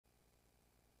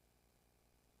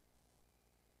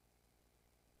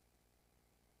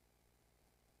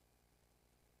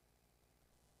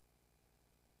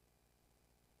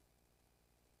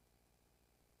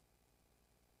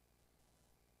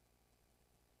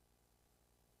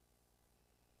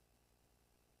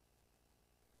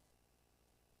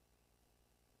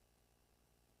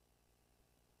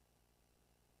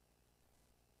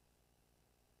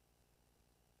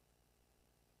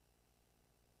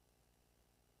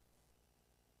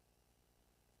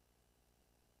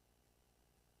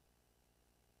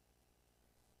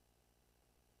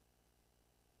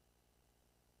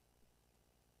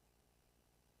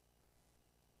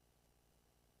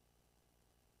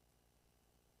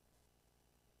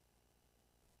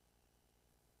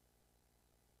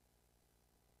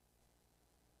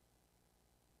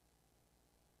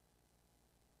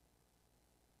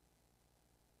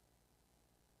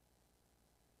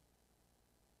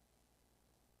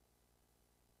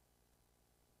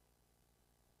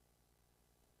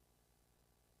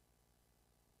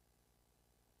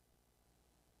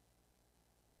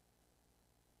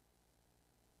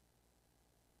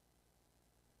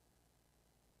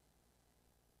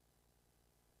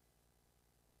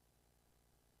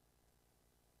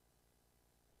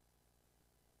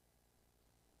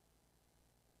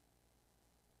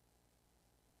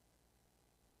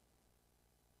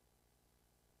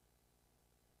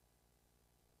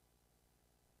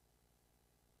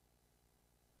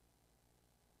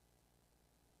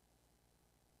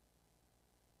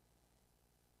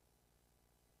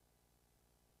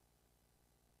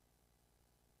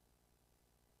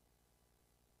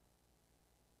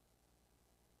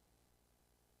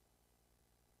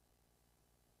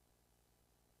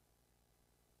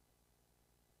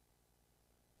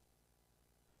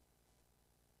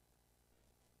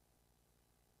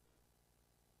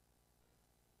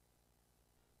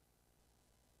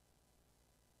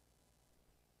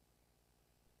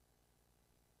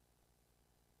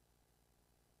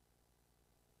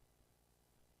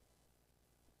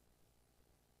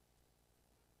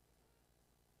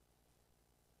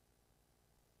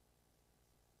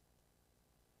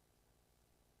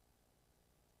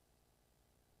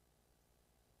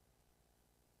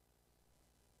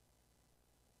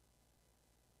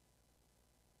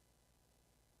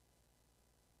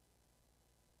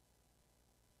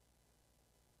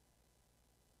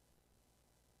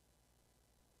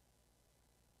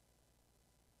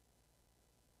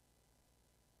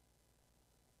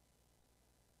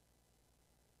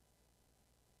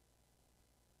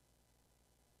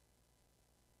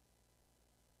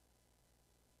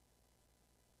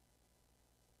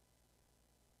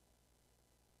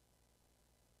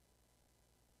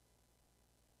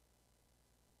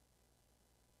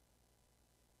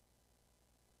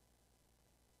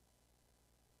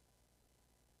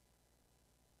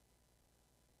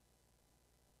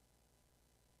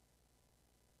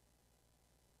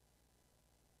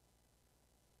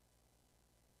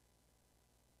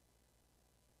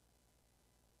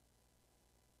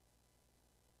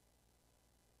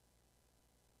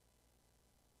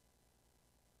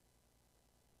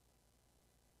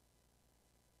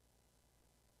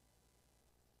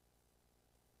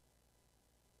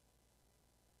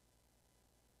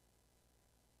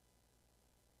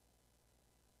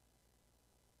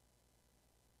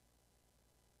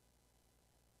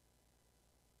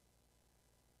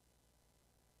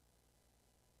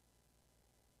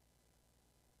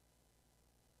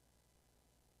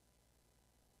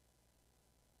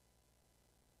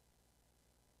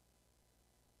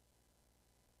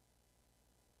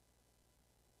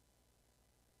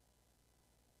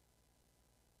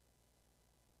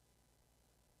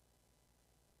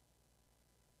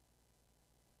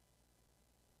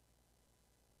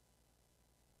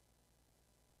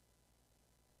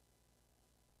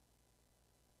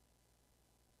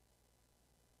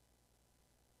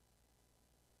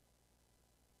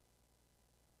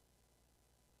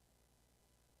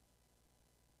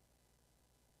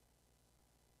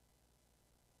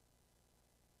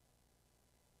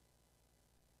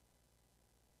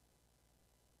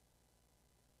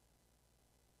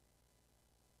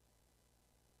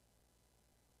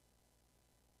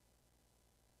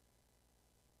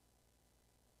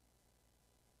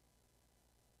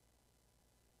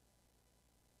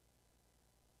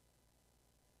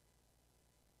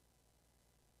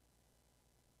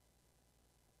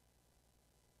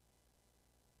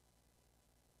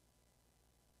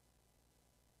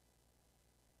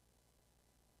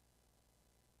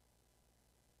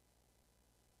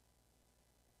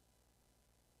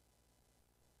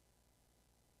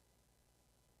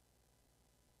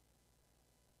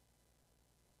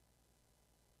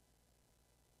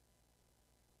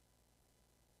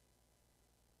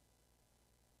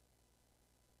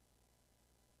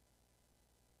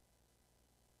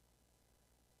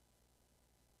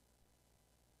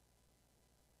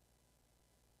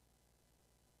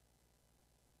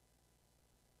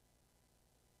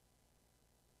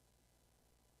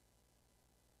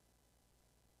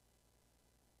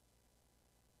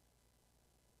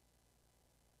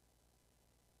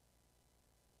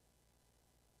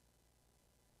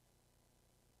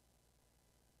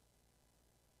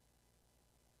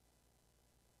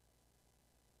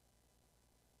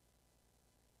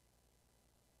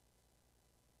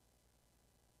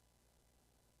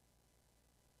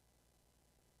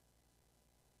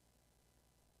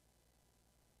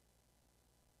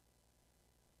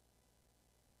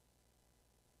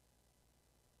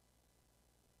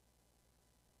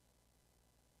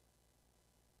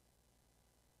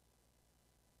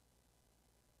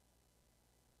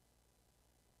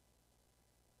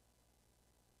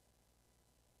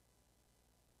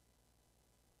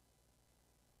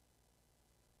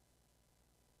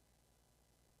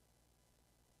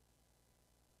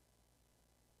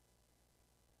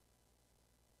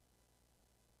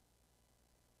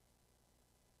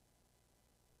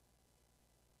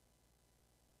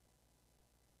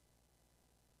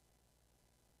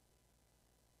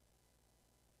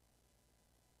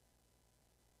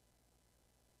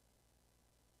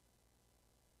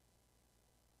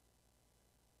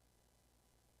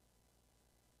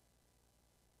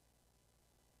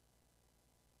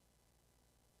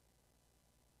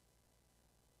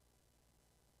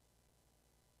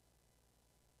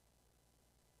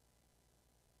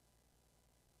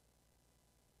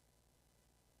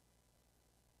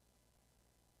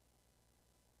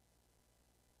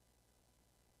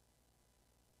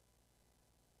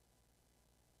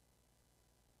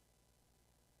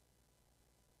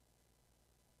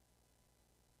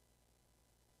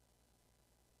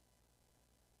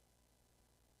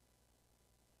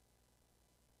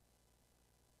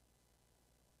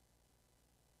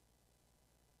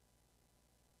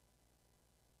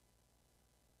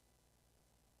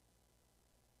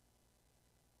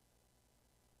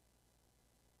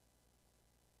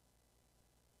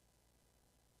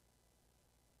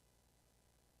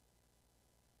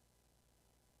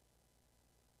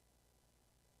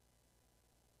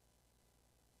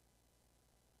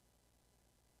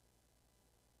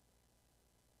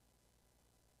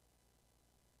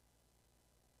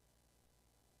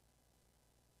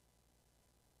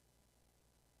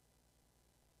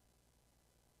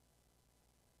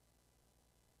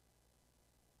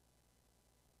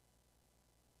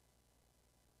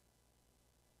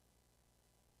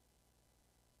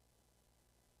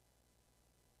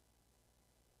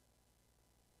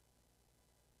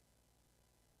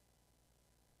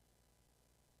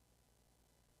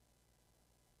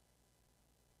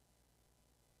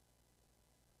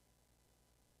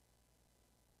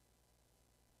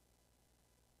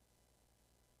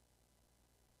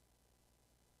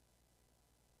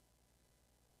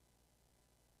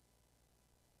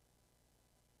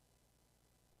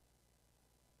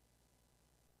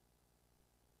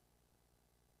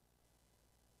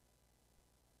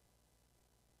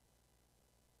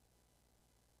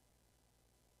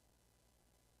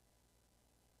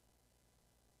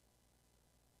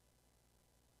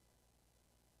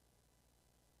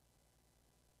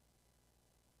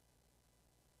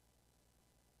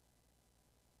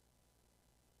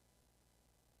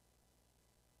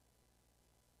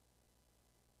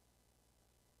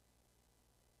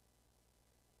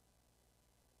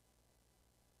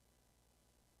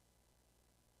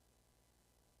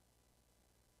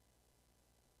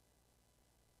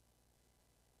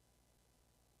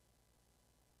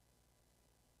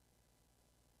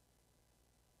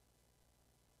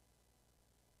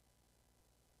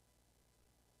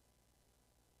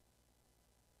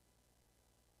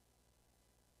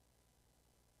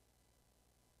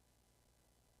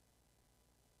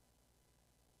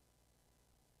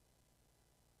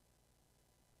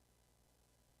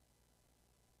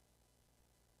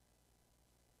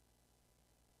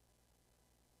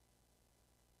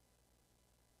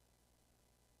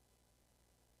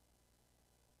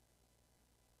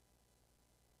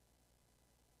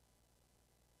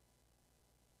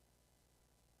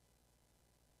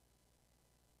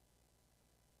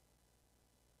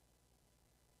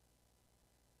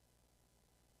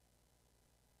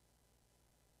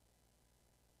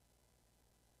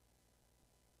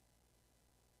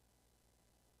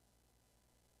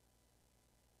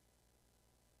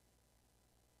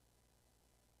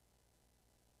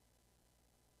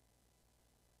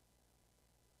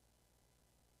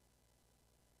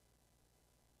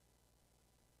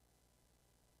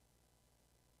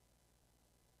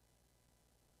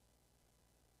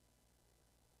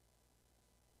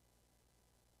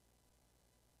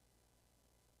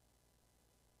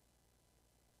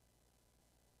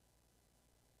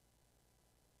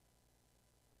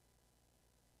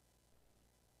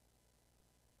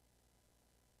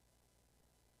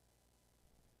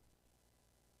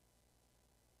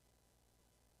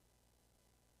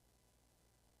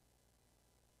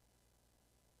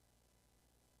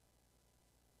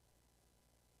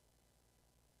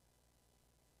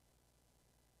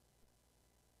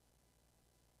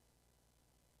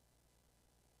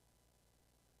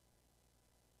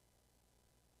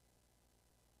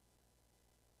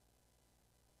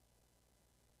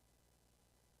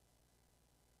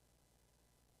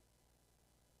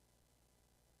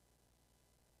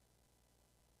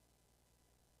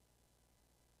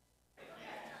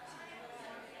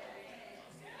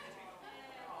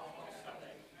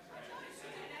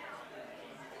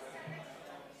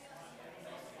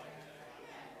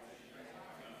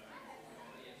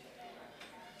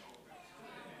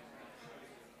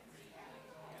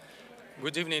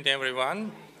Good evening,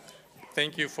 everyone.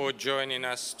 Thank you for joining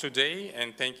us today,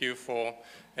 and thank you for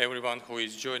everyone who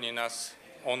is joining us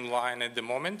online at the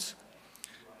moment.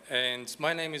 And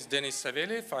my name is Denis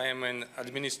Savelev. I am an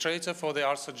administrator for the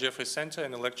Arthur Jeffrey Center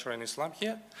and a lecturer in Islam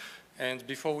here. And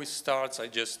before we start, I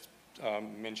just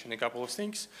mention a couple of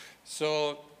things.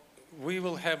 So we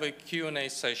will have a Q&A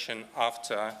session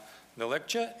after the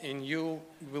lecture, and you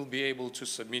will be able to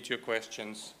submit your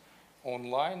questions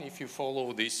online. If you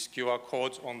follow this QR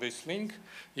code on this link,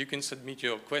 you can submit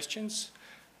your questions,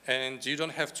 and you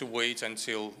don't have to wait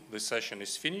until the session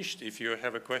is finished. If you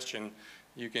have a question,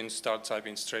 you can start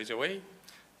typing straight away,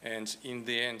 and in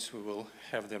the end, we will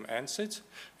have them answered.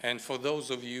 And for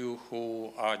those of you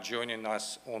who are joining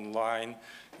us online,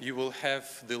 you will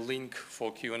have the link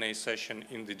for Q&A session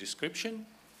in the description.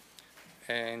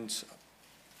 And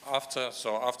after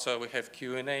we have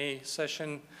Q&A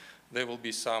session, there will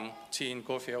be some tea and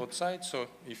coffee outside, so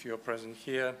if you're present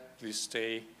here, please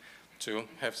stay to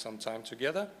have some time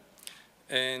together.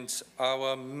 And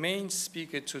our main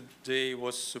speaker today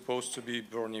was supposed to be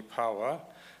Bernie Power,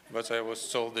 but I was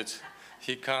told that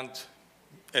he can't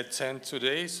attend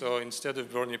today, so instead of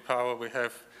Bernie Power, we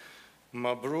have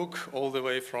Mabruk, all the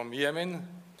way from Yemen.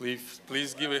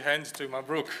 Please give a hand to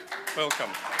Mabruk. Welcome.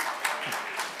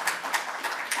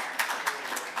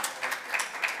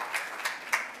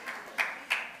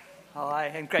 Hi,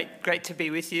 and great to be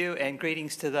with you, and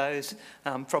greetings to those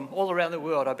from all around the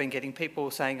world. I've been getting people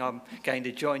saying I'm going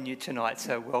to join you tonight,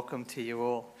 so welcome to you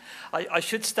all. I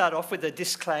should start off with a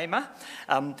disclaimer.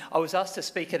 I was asked to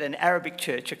speak at an Arabic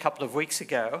church a couple of weeks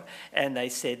ago, and they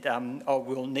said,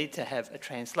 we'll need to have a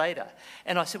translator.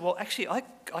 And I said, well, actually,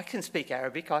 I can speak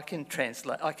Arabic. I can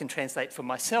translate for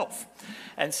myself.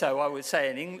 And so I would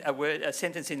say a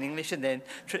sentence in English and then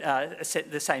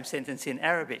the same sentence in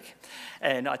Arabic.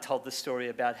 And I told the story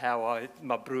about how I'd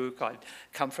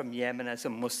come from Yemen as a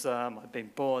Muslim, I'd been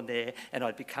born there, and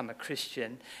I'd become a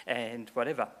Christian and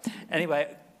whatever.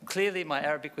 Anyway, clearly my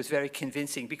Arabic was very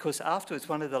convincing, because afterwards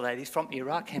one of the ladies from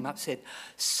Iraq came up and said,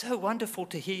 so wonderful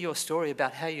to hear your story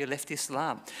about how you left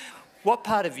Islam. What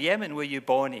part of Yemen were you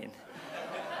born in?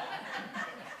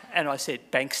 And I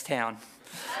said, Bankstown.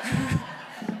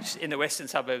 In the western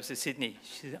suburbs of Sydney.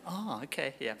 She said, oh,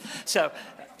 okay, yeah. So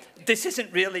this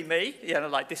isn't really me,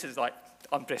 this is like,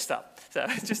 I'm dressed up. So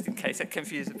just in case that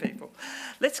confuses people.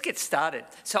 Let's get started.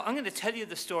 So I'm going to tell you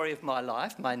the story of my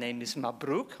life. My name is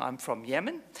Mabruk. I'm from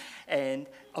Yemen. And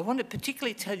I want to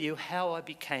particularly tell you how I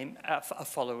became a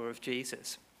follower of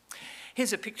Jesus.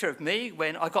 Here's a picture of me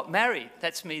when I got married.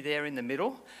 That's me there in the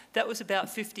middle. That was about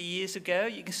 50 years ago.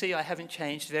 You can see I haven't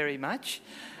changed very much.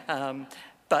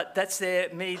 But that's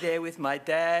me there with my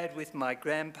dad, with my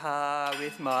grandpa,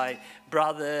 with my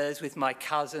brothers, with my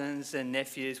cousins and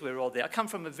nephews. We're all there. I come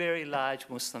from a very large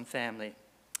Muslim family.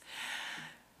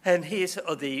 And here's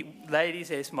the ladies.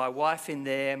 There's my wife in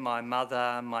there, my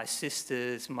mother, my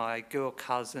sisters, my girl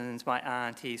cousins, my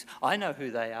aunties. I know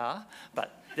who they are,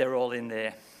 but they're all in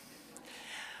there.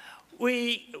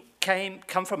 We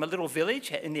come from a little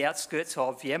village in the outskirts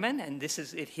of Yemen, and this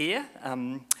is it here.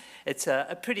 It's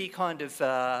a pretty kind of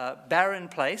barren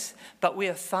place, but we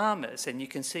are farmers, and you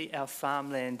can see our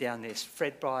farmland down there,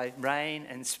 fed by rain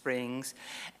and springs.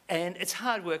 And it's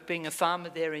hard work being a farmer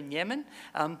there in Yemen,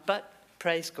 but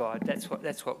praise God,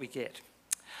 that's what we get.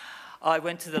 I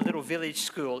went to the little village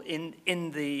school in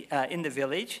the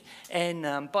village,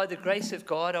 and by the grace of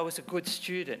God, I was a good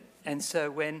student. And so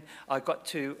when I got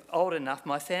to old enough,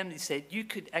 my family said, you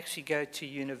could actually go to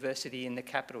university in the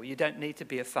capital. You don't need to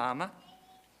be a farmer.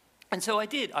 And so I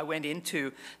did. I went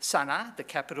into Sana'a, the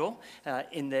capital,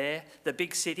 in there, the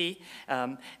big city,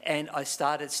 and I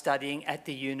started studying at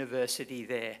the university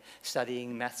there,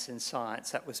 studying maths and science.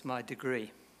 That was my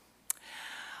degree.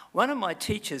 One of my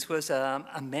teachers was a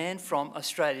man from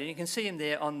Australia. You can see him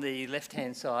there on the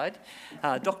left-hand side,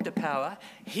 Dr. Power.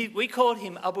 We called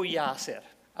him Abu Yasser.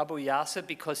 Abu Yasser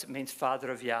because it means father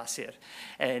of Yasser.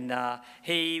 And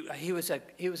he was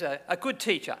a good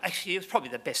teacher. Actually, he was probably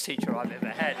the best teacher I've ever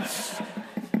had.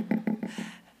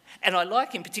 And I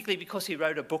like him particularly because he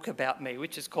wrote a book about me,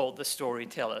 which is called The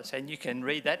Storytellers. And you can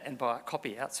read that and buy a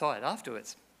copy outside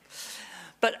afterwards.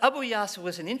 But Abu Yasser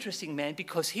was an interesting man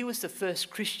because he was the first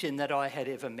Christian that I had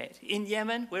ever met. In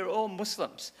Yemen, we're all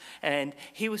Muslims, and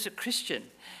he was a Christian.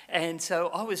 And so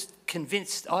I was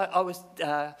convinced, I was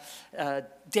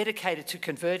dedicated to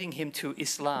converting him to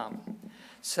Islam.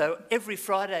 So every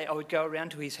Friday I would go around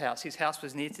to his house. His house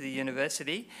was near to the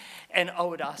university, and I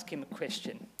would ask him a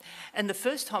question. And the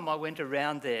first time I went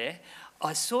around there,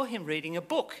 I saw him reading a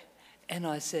book. And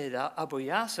I said, Abu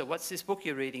Yasser, what's this book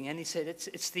you're reading? And he said,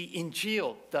 it's the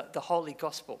Injil, the Holy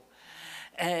Gospel.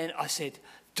 And I said,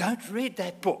 don't read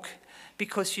that book.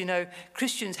 Because, you know,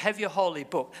 Christians have your holy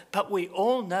book, but we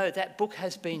all know that book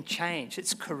has been changed.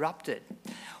 It's corrupted.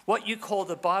 What you call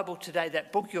the Bible today,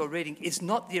 that book you're reading, is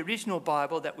not the original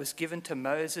Bible that was given to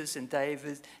Moses and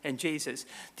David and Jesus.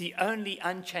 The only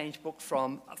unchanged book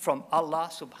from Allah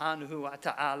subhanahu wa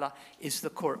ta'ala is the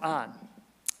Quran.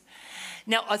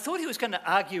 Now, I thought he was going to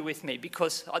argue with me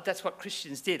because that's what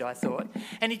Christians did, I thought.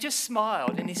 And he just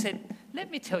smiled and he said, let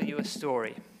me tell you a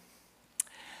story.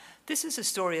 This is a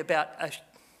story about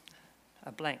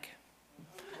a blank.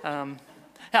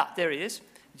 There he is.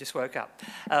 He just woke up.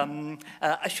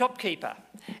 A shopkeeper.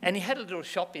 And he had a little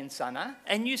shop in Sana.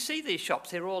 And you see these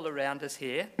shops, they're all around us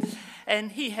here.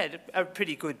 And he had a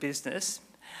pretty good business.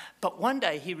 But one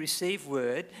day he received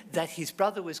word that his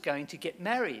brother was going to get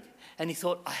married. And he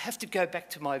thought, I have to go back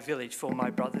to my village for my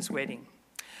brother's wedding.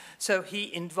 So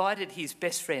he invited his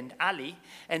best friend, Ali,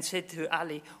 and said to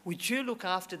Ali, would you look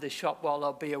after the shop while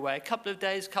I'll be away? A couple of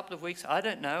days, a couple of weeks, I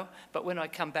don't know. But when I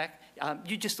come back,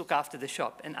 you just look after the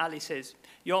shop. And Ali says,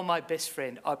 you're my best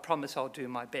friend. I promise I'll do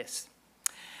my best.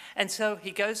 And so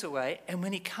he goes away. And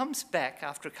when he comes back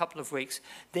after a couple of weeks,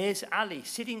 there's Ali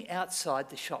sitting outside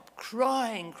the shop,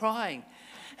 crying.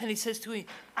 And he says to him,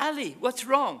 Ali, what's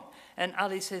wrong? And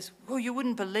Ali says, well, you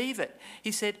wouldn't believe it.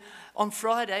 He said, on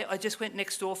Friday, I just went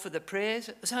next door for the prayers.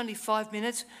 It was only 5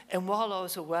 minutes. And while I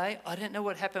was away, I don't know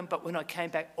what happened, but when I came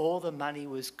back, all the money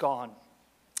was gone.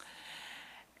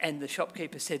 And the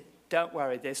shopkeeper said, don't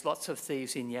worry, there's lots of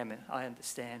thieves in Yemen. I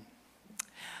understand.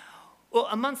 Well,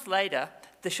 a month later,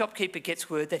 the shopkeeper gets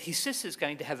word that his sister's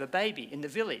going to have a baby in the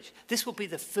village. This will be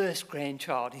the first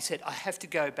grandchild. He said, I have to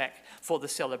go back for the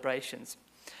celebrations.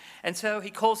 And so he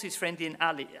calls his friend in,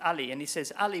 Ali, and he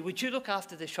says, Ali, would you look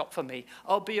after the shop for me?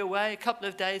 I'll be away a couple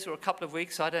of days or a couple of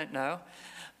weeks, I don't know.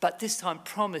 But this time,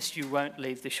 promise you won't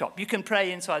leave the shop. You can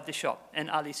pray inside the shop.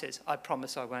 And Ali says, I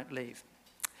promise I won't leave.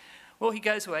 Well, he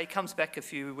goes away, comes back a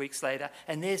few weeks later,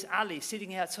 and there's Ali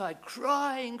sitting outside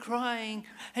crying.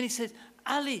 And he says,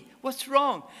 Ali, what's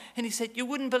wrong? And he said, you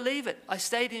wouldn't believe it. I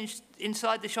stayed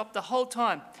inside the shop the whole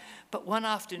time. But one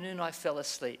afternoon, I fell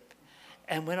asleep.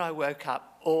 And when I woke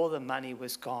up, all the money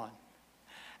was gone.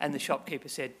 And the shopkeeper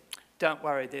said, don't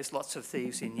worry, there's lots of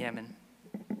thieves in Yemen.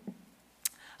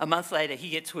 A month later, he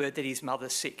gets word that his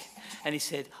mother's sick. And he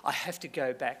said, I have to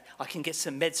go back. I can get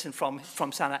some medicine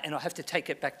from Sana, and I have to take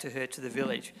it back to her to the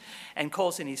village. And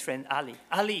calls in his friend Ali.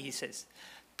 Ali, he says,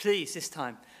 please, this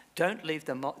time, don't leave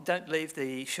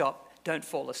the shop, don't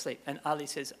fall asleep. And Ali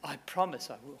says, I promise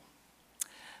I will.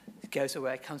 He goes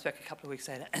away, comes back a couple of weeks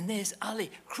later, and there's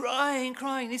Ali crying.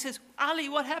 He says, Ali,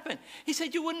 what happened? He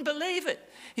said, you wouldn't believe it.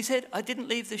 He said, I didn't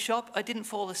leave the shop, I didn't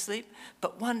fall asleep,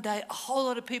 but one day a whole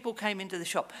lot of people came into the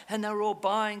shop, and they were all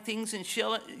buying things and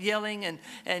yelling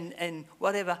and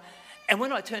whatever. And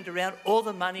when I turned around, all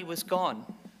the money was gone.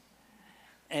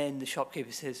 And the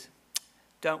shopkeeper says,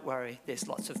 don't worry, there's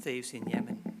lots of thieves in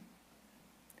Yemen.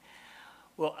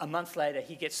 Well, a month later,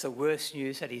 he gets the worst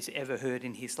news that he's ever heard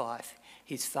in his life.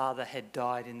 His father had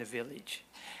died in the village.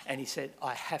 And he said,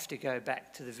 I have to go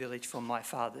back to the village for my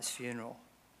father's funeral.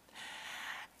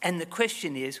 And the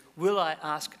question is, will I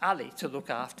ask Ali to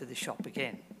look after the shop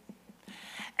again?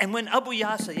 And when Abu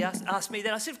Yasser asked me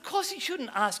that, I said, of course you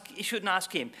shouldn't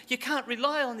ask him. You can't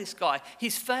rely on this guy.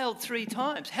 He's failed 3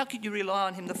 times. How could you rely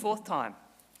on him the 4th time?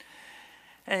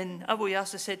 And Abu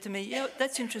Yasser said to me, yeah,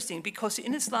 that's interesting, because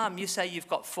in Islam you say you've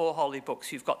got 4 holy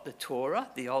books. You've got the Torah,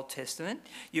 the Old Testament.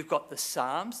 You've got the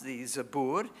Psalms, the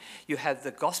Zabur. You have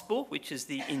the Gospel, which is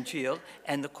the Injil,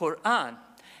 and the Quran.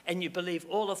 And you believe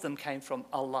all of them came from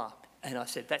Allah. And I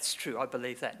said, that's true, I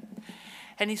believe that.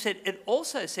 And he said, it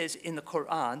also says in the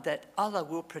Quran that Allah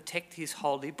will protect his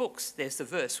holy books. There's the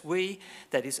verse, we,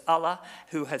 that is Allah,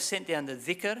 who have sent down the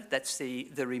dhikr, that's the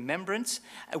remembrance,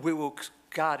 we will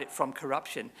guard it from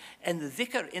corruption. And the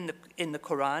dhikr in the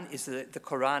Quran is the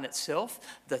Quran itself,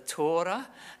 the Torah,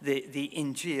 the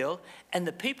Injil, and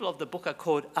the people of the book are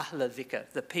called Ahl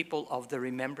dhikr, the people of the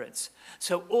remembrance.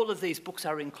 So all of these books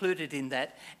are included in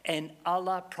that, and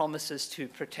Allah promises to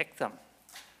protect them.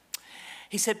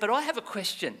 He said, but I have a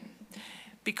question,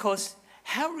 because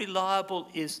how reliable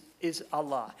is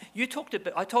Allah?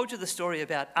 I told you the story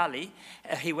about Ali.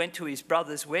 He went to his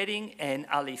brother's wedding and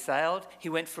Ali failed. He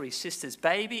went for his sister's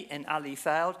baby and Ali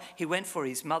failed. He went for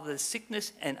his mother's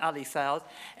sickness and Ali failed.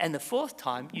 And the 4th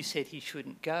time, you said he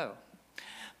shouldn't go.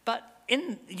 But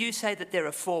you say that there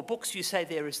are 4 books. You say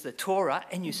there is the Torah,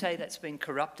 and you say that's been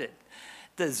corrupted.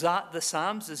 The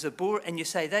Psalms, the Zabur, and you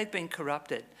say they've been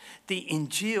corrupted. The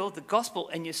Injil, the Gospel,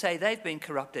 and you say they've been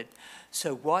corrupted.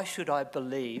 So why should I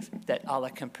believe that Allah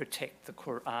can protect the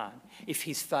Quran if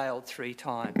he's failed 3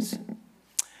 times?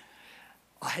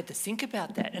 I had to think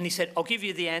about that. And he said, I'll give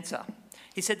you the answer.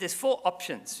 He said, there's 4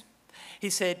 options. He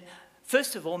said,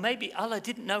 first of all, maybe Allah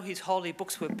didn't know his holy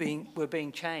books were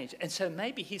being changed. And so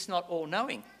maybe he's not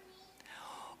all-knowing.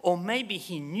 Or maybe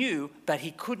he knew, but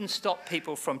he couldn't stop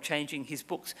people from changing his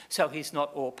books, so he's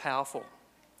not all-powerful.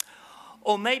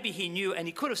 Or maybe he knew and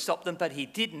he could have stopped them, but he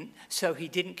didn't, so he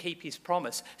didn't keep his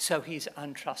promise, so he's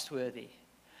untrustworthy.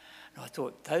 And I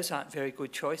thought, those aren't very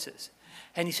good choices.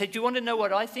 And he said, do you want to know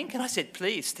what I think? And I said,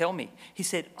 please, tell me. He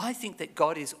said, I think that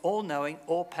God is all-knowing,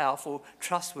 all-powerful,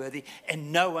 trustworthy,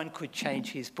 and no one could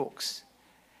change his books.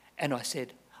 And I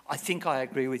said, I think I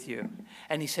agree with you.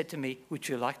 And he said to me, would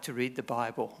you like to read the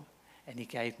Bible? And he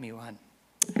gave me one.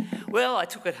 Well, I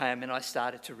took it home and I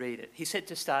started to read it. He said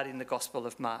to start in the Gospel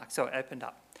of Mark. So I opened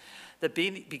up. The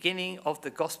beginning of the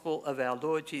Gospel of our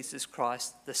Lord Jesus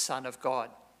Christ, the Son of God.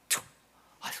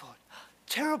 I thought,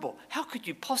 terrible. How could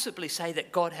you possibly say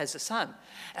that God has a son?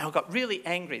 And I got really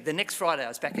angry. The next Friday I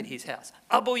was back at his house.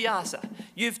 Abu Yasser,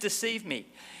 you've deceived me.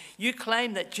 You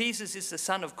claim that Jesus is the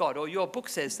Son of God, or your book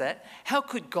says that. How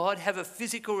could God have a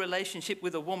physical relationship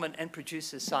with a woman and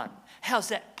produce a son? How's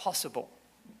that possible?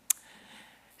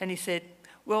 And he said,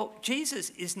 well,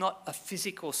 Jesus is not a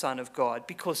physical son of God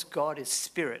because God is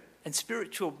spirit, and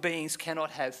spiritual beings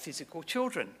cannot have physical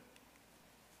children.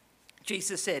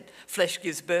 Jesus said, flesh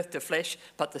gives birth to flesh,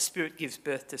 but the spirit gives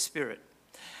birth to spirit.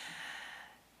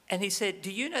 And he said,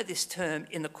 do you know this term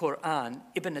in the Quran,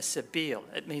 Ibn Sabil?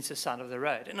 It means the son of the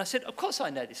road. And I said, of course I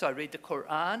know this. I read the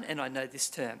Quran and I know this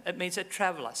term. It means a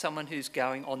traveller, someone who's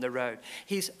going on the road.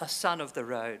 He's a son of the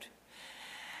road.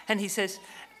 And he says,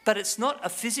 but it's not a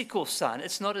physical son.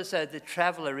 It's not as though the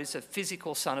traveller is a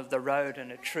physical son of the road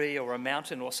and a tree or a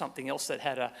mountain or something else that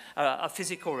had a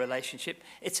physical relationship.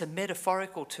 It's a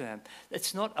metaphorical term.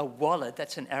 It's not a walad,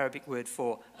 that's an Arabic word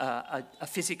for a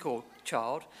physical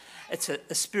child. It's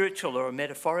a spiritual or a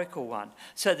metaphorical one.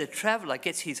 So the traveller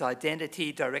gets his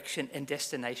identity, direction and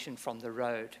destination from the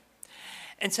road.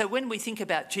 And so when we think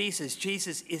about Jesus,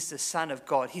 Jesus is the Son of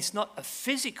God. He's not a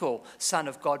physical Son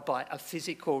of God by a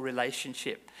physical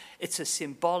relationship. It's a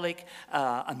symbolic,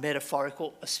 a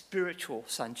metaphorical, a spiritual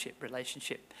sonship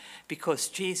relationship, because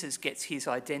Jesus gets his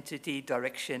identity,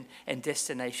 direction and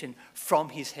destination from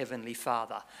his heavenly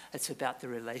Father. It's about the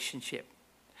relationship.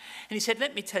 And he said,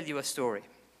 let me tell you a story.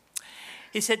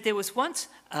 He said there was once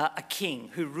a king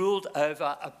who ruled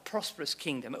over a prosperous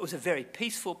kingdom. It was a very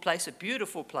peaceful place, a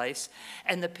beautiful place,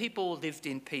 and the people lived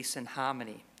in peace and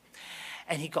harmony.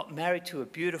 And he got married to a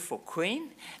beautiful queen,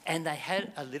 and they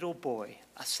had a little boy,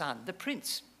 a son, the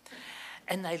prince.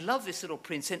 And they loved this little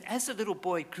prince, and as the little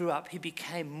boy grew up, he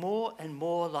became more and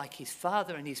more like his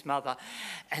father and his mother,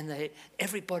 and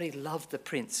everybody loved the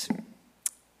prince.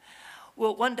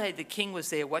 Well, one day the king was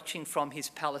there watching from his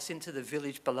palace into the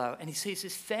village below, and he sees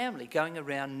his family going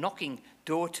around knocking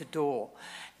door to door,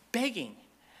 begging.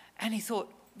 And he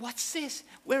thought, what's this?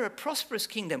 We're a prosperous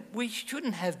kingdom. We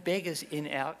shouldn't have beggars in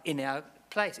our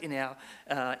place, in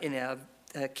our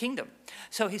kingdom.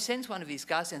 So he sends one of his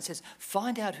guards and says,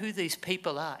 find out who these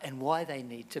people are and why they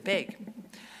need to beg.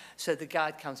 So the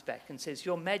guard comes back and says,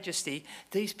 Your Majesty,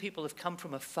 these people have come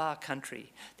from a far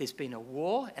country. There's been a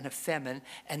war and a famine,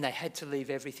 and they had to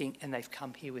leave everything, and they've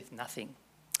come here with nothing.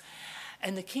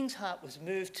 And the king's heart was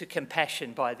moved to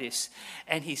compassion by this.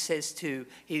 And he says to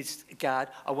his guard,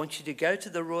 I want you to go to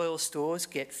the royal stores,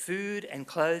 get food and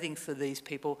clothing for these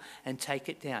people and take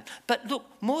it down. But look,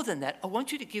 more than that, I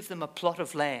want you to give them a plot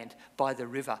of land by the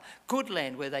river, good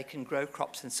land where they can grow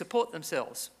crops and support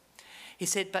themselves. He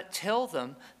said, but tell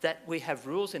them that we have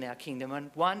rules in our kingdom,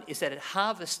 and one is that at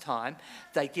harvest time,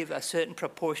 they give a certain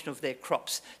proportion of their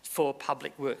crops for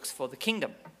public works for the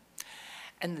kingdom.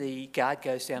 And the guard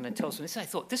goes down and tells them this. They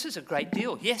thought, this is a great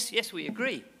deal. Yes, we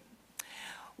agree.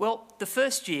 Well, the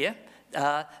first year,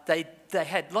 they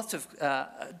had lots of,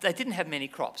 they didn't have many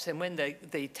crops. And when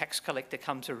the tax collector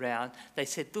comes around, they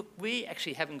said, look, we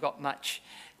actually haven't got much.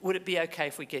 Would it be okay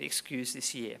if we get excused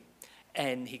this year?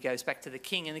 And he goes back to the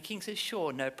king, and the king says,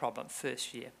 sure, no problem,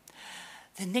 first year.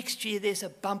 The next year, there's a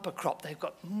bumper crop. They've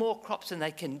got more crops than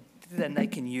they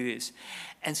can use.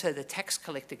 And so the tax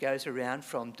collector goes around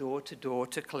from door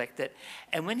to collect it.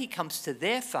 And when he comes to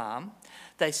their farm,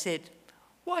 they said,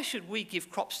 why should we give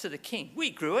crops to the king?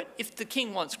 We grew it. If the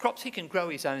king wants crops, he can grow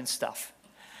his own stuff.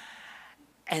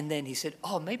 And then he said,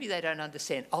 oh, maybe they don't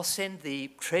understand. I'll send the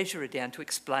treasurer down to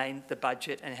explain the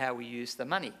budget and how we use the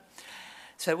money.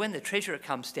 So when the treasurer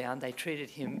comes down, they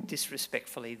treated him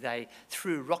disrespectfully. They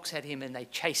threw rocks at him and they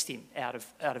chased him out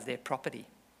of their property.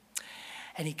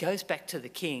 And he goes back to the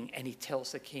king and he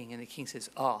tells the king, and the king says,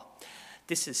 oh,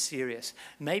 this is serious.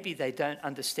 Maybe they don't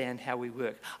understand how we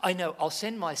work. I know, I'll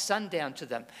send my son down to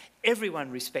them.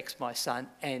 Everyone respects my son,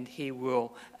 and he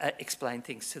will explain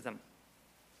things to them.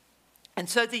 And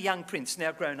so the young prince,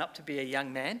 now grown up to be a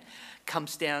young man,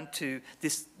 comes down to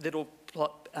this little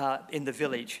plot in the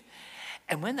village.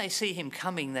 And when they see him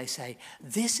coming, they say,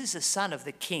 "This is the son of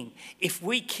the king. If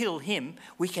we kill him,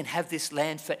 we can have this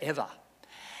land forever."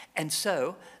 And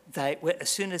so, as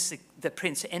soon as the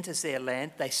prince enters their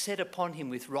land, they set upon him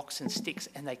with rocks and sticks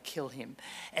and they kill him.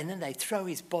 And then they throw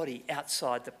his body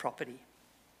outside the property.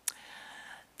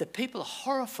 The people are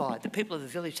horrified. The people of the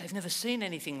village, they've never seen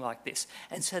anything like this.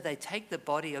 And so they take the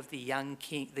body of the young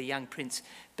prince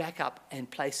back up and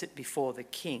place it before the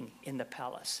king in the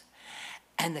palace.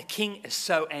 And the king is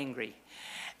so angry.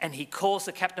 And he calls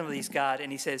the captain of his guard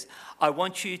and he says, "I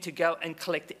want you to go and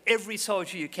collect every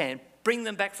soldier you can. Bring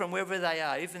them back from wherever they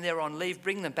are. Even if they're on leave,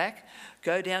 bring them back.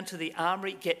 Go down to the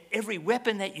armory, get every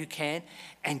weapon that you can,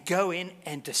 and go in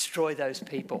and destroy those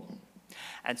people."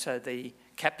 And so the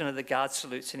captain of the guard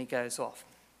salutes and he goes off.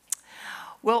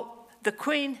 Well, the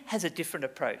queen has a different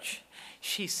approach.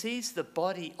 She sees the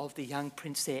body of the young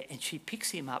prince there and she picks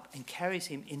him up and carries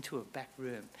him into a back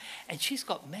room. And she's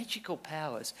got magical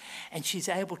powers and she's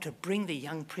able to bring the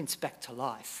young prince back to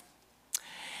life.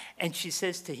 And she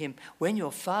says to him, "When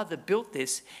your father built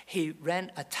this, he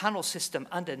ran a tunnel system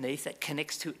underneath that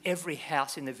connects to every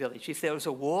house in the village. If there was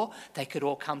a war, they could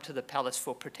all come to the palace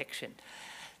for protection.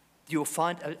 You'll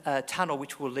find a tunnel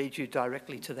which will lead you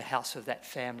directly to the house of that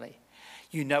family.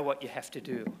 You know what you have to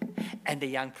do." And the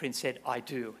young prince said, "I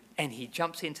do." And he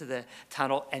jumps into the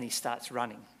tunnel and he starts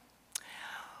running.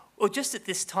 Well, just at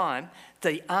this time,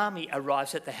 the army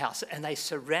arrives at the house and they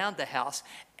surround the house,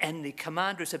 and the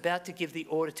commander is about to give the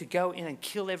order to go in and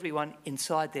kill everyone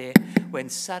inside there when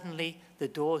suddenly the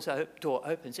door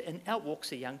opens and out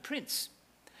walks a young prince.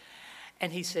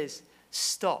 And he says,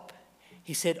 "Stop."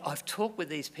 He said, "I've talked with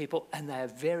these people and they are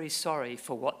very sorry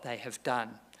for what they have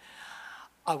done.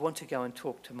 I want to go and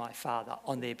talk to my father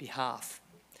on their behalf."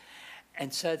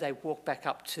 And so they walk back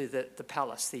up to the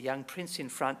palace, the young prince in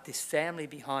front, this family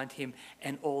behind him,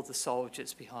 and all the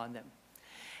soldiers behind them.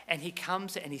 And he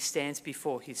comes and he stands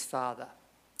before his father.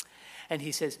 And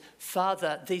he says,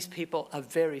 "Father, these people are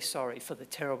very sorry for the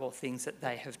terrible things that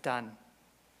they have done."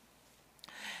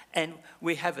 And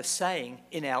we have a saying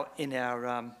in our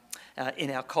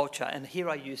culture, and here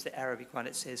I use the Arabic one.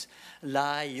 It says,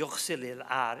 "La yughsil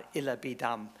al-ar illa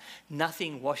bidam."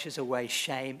 Nothing washes away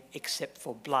shame except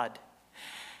for blood.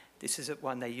 This is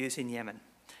one they use in Yemen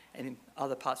and in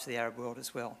other parts of the Arab world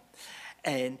as well.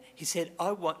 And he said,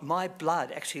 my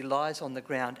blood actually lies on the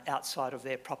ground outside of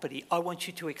their property. I want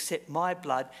you to accept my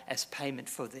blood as payment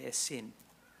for their sin.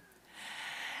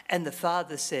 And the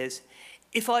father says,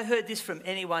 "If I heard this from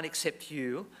anyone except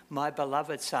you, my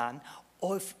beloved son,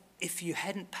 or if you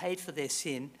hadn't paid for their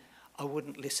sin, I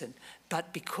wouldn't listen.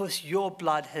 But because your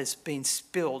blood has been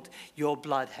spilled, your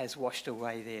blood has washed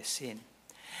away their sin."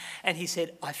 And he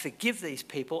said, "I forgive these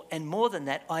people, and more than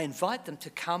that, I invite them to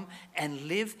come and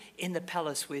live in the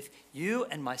palace with you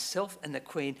and myself and the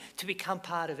queen to become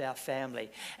part of our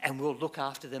family, and we'll look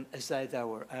after them as though they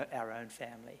were our own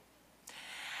family."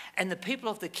 And the people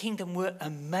of the kingdom were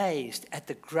amazed at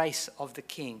the grace of the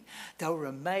king. They were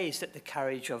amazed at the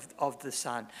courage of the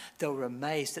son. They were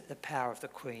amazed at the power of the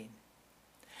queen.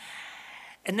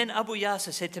 And then Abu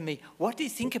Yasser said to me, "What do you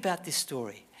think about this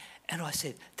story?" And I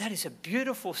said, "That is a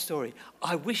beautiful story.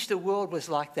 I wish the world was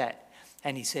like that."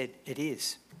 And he said, "It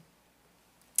is."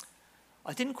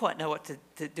 I didn't quite know what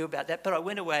to do about that, but I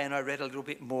went away and I read a little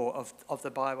bit more of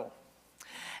the Bible.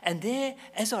 And there,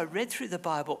 as I read through the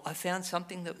Bible, I found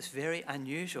something that was very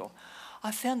unusual.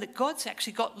 I found that God's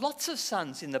actually got lots of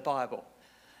sons in the Bible.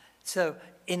 So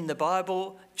in the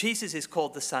Bible, Jesus is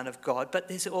called the Son of God,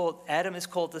 but Adam is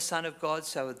called the Son of God,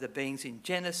 so are the beings in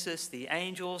Genesis, the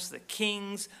angels, the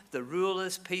kings, the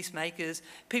rulers, peacemakers,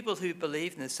 people who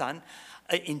believe in the Son,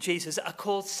 in Jesus, are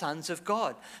called sons of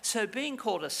God. So being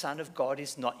called a son of God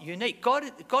is not unique.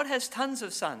 God has tons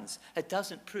of sons. It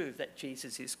doesn't prove that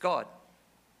Jesus is God.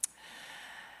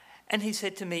 And he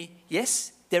said to me,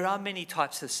 "Yes, there are many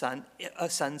types of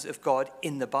sons of God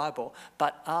in the Bible,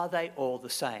 but are they all the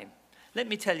same?" Let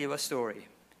me tell you a story.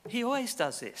 He always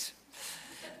does this.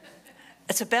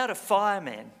 It's about a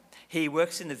fireman. He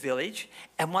works in the village,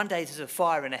 and one day there's a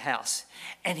fire in a house,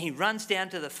 and he runs down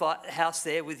to the house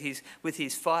there with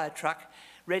his fire truck,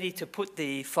 ready to put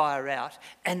the fire out,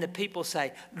 and the people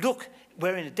say, "Look,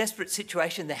 we're in a desperate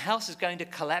situation. The house is going to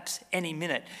collapse any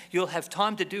minute. You'll have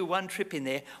time to do one trip in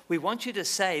there. We want you to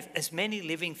save as many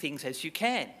living things as you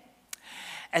can."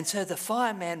 And so the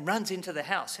fireman runs into the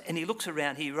house and he looks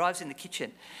around, he arrives in the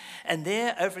kitchen, and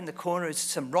there over in the corner is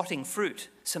some rotting fruit,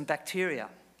 some bacteria.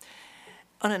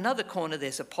 On another corner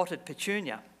there's a potted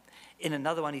petunia. In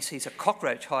another one he sees a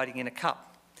cockroach hiding in a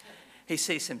cup. He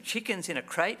sees some chickens in a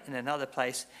crate in another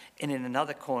place, and in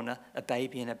another corner a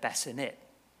baby in a bassinet.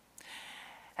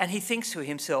 And he thinks to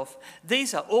himself,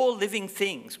 these are all living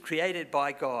things created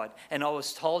by God, and I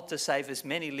was told to save as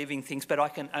many living things, but I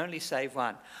can only save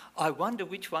one. I wonder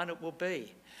which one it will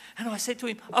be. And I said to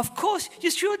him, of course, you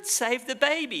should save the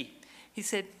baby. He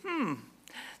said,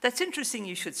 that's interesting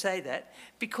you should say that,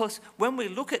 because when we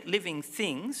look at living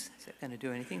things, is that going to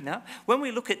do anything? No. When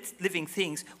we look at living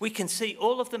things, we can see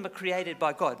all of them are created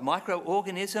by God.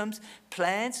 Microorganisms,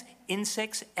 plants,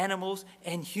 insects, animals,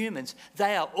 and humans.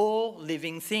 They are all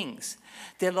living things.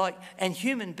 And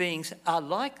human beings are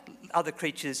like other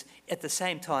creatures at the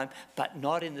same time, but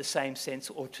not in the same sense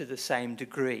or to the same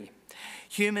degree.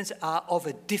 Humans are of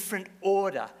a different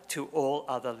order to all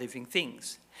other living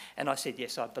things. And I said,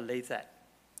 yes, I believe that.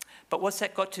 But what's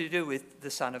that got to do with the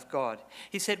Son of God?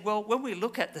 He said, well, when we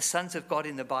look at the sons of God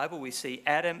in the Bible, we see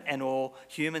Adam and all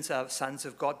humans are sons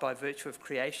of God by virtue of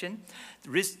creation,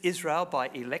 Israel by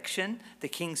election, the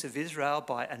kings of Israel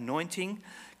by anointing,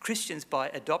 Christians by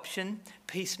adoption,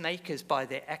 peacemakers by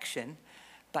their action,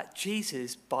 but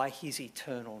Jesus by his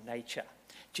eternal nature.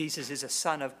 Jesus is a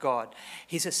son of God.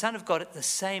 He's a son of God at the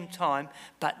same time,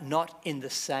 but not in the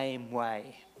same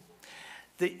way.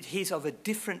 He's of a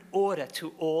different order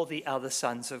to all the other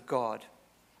sons of God.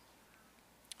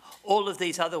 All of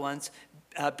these other ones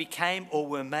became or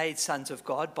were made sons of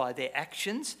God by their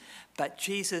actions, but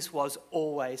Jesus was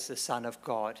always the Son of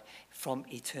God from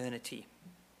eternity.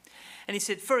 And he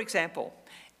said, for example,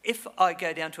 if I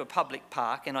go down to a public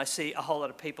park and I see a whole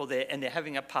lot of people there and they're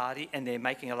having a party and they're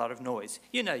making a lot of noise.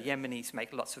 You know Yemenis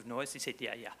make lots of noise. He said,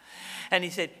 yeah. And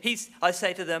he said, I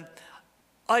say to them,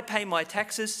 I pay my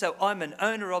taxes, so I'm an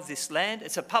owner of this land.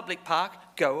 It's a public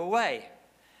park. Go away.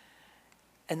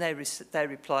 And they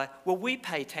reply, well, we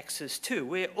pay taxes too.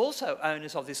 We're also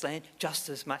owners of this land just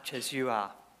as much as you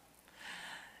are.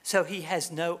 So he has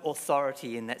no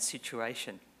authority in that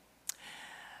situation.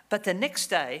 But the next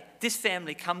day, this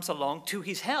family comes along to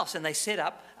his house and they set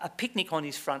up a picnic on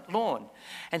his front lawn.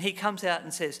 And he comes out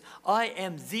and says, I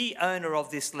am the owner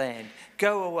of this land.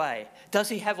 Go away. Does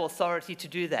he have authority to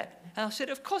do that? And I said,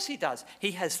 of course he does.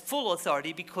 He has full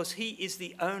authority because he is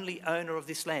the only owner of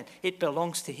this land. It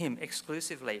belongs to him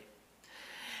exclusively.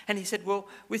 And he said, well,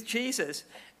 with Jesus,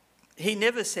 he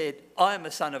never said, I am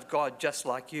a son of God just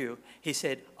like you. He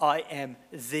said, I am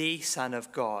the Son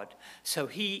of God. So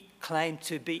he claimed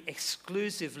to be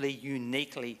exclusively,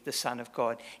 uniquely the Son of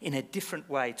God in a different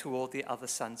way to all the other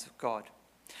sons of God.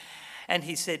 And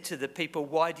he said to the people,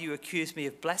 why do you accuse me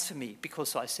of blasphemy?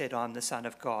 Because I said I'm the Son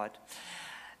of God.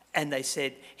 And they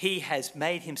said, he has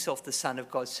made himself the Son of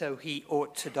God, so he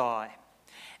ought to die.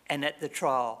 And at the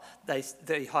trial,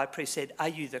 the high priest said, are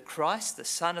you the Christ, the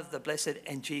Son of the Blessed?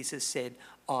 And Jesus said,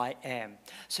 I am.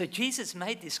 So Jesus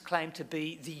made this claim to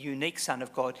be the unique Son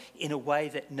of God in a way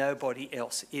that nobody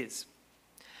else is.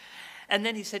 And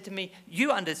then he said to me, you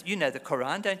know the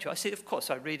Quran, don't you? I said, of course,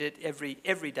 I read it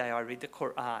every day. I read the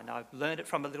Quran. I've learned it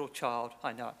from a little child.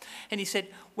 I know it. And he said,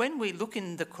 when we look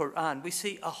in the Quran, we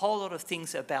see a whole lot of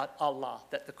things about Allah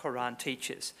that the Quran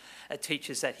teaches. It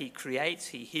teaches that he creates,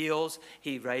 he heals,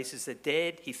 he raises the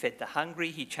dead, he fed the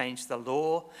hungry, he changed the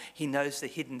law, he knows the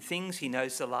hidden things, he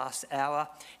knows the last hour,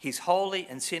 he's holy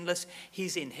and sinless,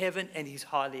 he's in heaven and he's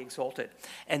highly exalted.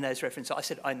 And those references, I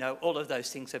said, I know all of those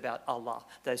things about Allah.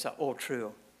 Those are all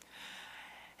true.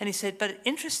 And he said, but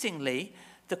interestingly,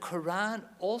 the Quran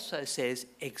also says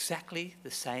exactly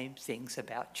the same things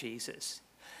about Jesus.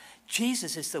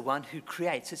 Jesus is the one who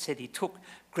creates. It said he took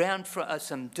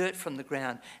some dirt from the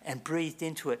ground and breathed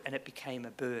into it and it became a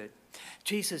bird.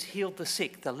 Jesus healed the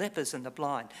sick, the lepers and the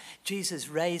blind. Jesus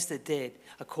raised the dead.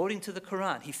 According to the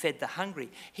Quran, he fed the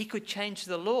hungry. He could change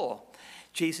the law.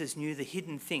 Jesus knew the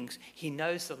hidden things. He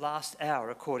knows the last hour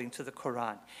according to the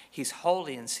Quran. He's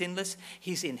holy and sinless.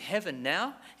 He's in heaven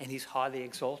now and he's highly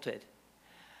exalted.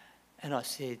 And I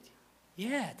said,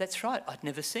 yeah, that's right. I'd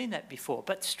never seen that before.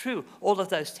 But it's true. All of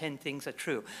those 10 things are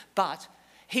true. But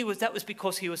that was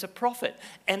because he was a prophet.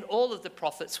 And all of the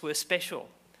prophets were special.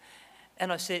 And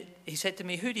he said to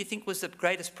me, who do you think was the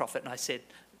greatest prophet? And I said,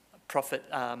 Prophet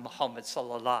Muhammad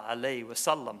sallallahu alaihi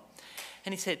wasallam.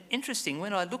 And he said, interesting,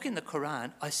 when I look in the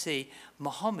Quran, I see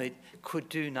Muhammad could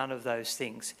do none of those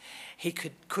things. He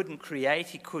couldn't create,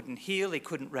 he couldn't heal, he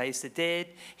couldn't raise the dead,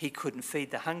 he couldn't feed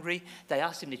the hungry. They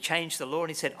asked him to change the law and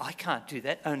he said, I can't do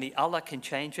that, only Allah can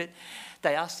change it.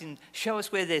 They asked him, show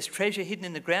us where there's treasure hidden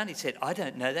in the ground. He said, I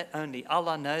don't know that, only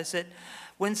Allah knows it.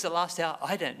 When's the last hour?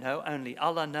 I don't know, only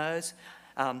Allah knows.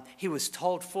 He was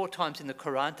told 4 times in the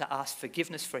Quran to ask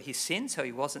forgiveness for his sins, so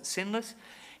he wasn't sinless.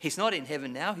 He's not in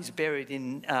heaven now, he's buried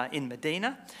in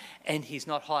Medina, and he's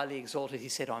not highly exalted. He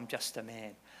said, I'm just a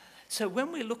man. So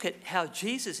when we look at how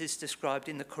Jesus is described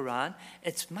in the Quran,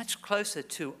 it's much closer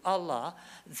to Allah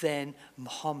than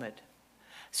Muhammad.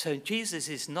 So Jesus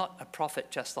is not a prophet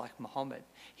just like Muhammad.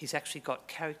 He's actually got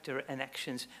character and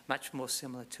actions much more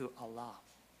similar to Allah.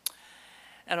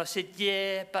 And I said,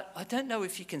 yeah, but I don't know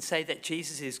if you can say that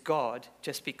Jesus is God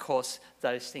just because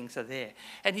those things are there.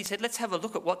 And he said, let's have a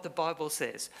look at what the Bible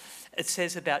says. It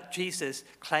says about Jesus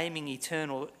claiming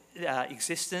eternal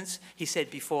existence. He said,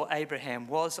 before Abraham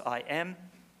was, I am.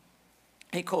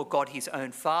 He called God his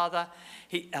own father.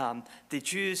 The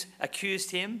Jews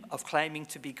accused him of claiming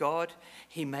to be God.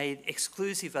 He made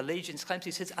exclusive allegiance claims.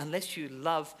 He says, unless you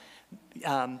love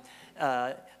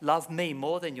me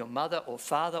more than your mother or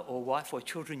father or wife or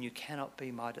children, you cannot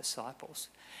be my disciples.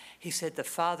 He said, the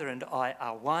Father and I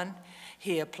are one.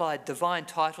 He applied divine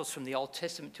titles from the Old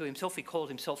Testament to himself. He called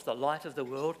himself the light of the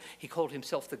world. He called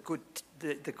himself the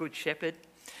good shepherd.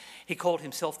 He called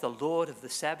himself the Lord of the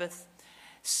Sabbath.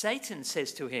 Satan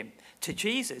says to him, to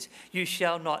Jesus, you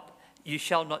shall not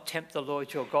tempt the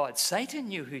Lord your God. Satan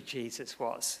knew who Jesus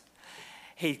was.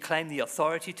 He claimed the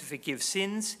authority to forgive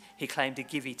sins. He claimed to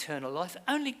give eternal life.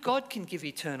 Only God can give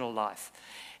eternal life.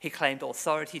 He claimed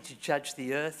authority to judge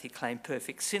the earth. He claimed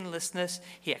perfect sinlessness.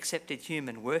 He accepted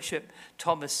human worship.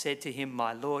 Thomas said to him,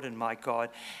 my Lord and my God.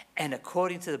 And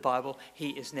according to the Bible, he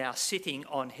is now sitting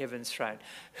on heaven's throne.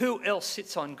 Who else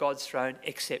sits on God's throne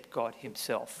except God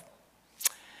himself?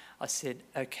 I said,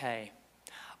 okay.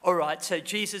 All right, so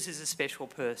Jesus is a special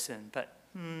person, but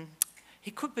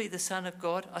he could be the Son of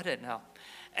God. I don't know.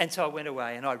 And so I went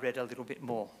away and I read a little bit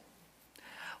more.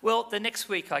 Well, the next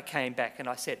week I came back and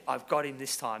I said, I've got him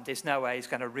this time. There's no way he's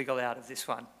going to wriggle out of this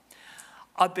one.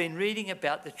 I've been reading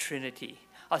about the Trinity.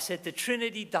 I said, the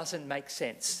Trinity doesn't make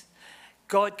sense.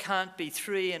 God can't be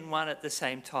 3 and 1 at the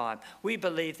same time. We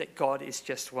believe that God is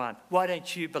just one. Why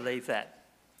don't you believe that?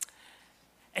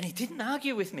 And he didn't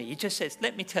argue with me. He just says,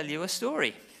 let me tell you a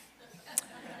story.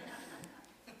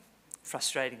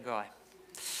 Frustrating guy.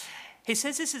 He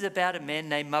says this is about a man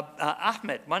named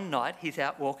Ahmed. One night, he's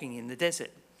out walking in the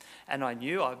desert. And I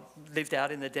lived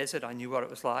out in the desert. I knew what it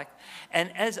was like.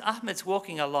 And as Ahmed's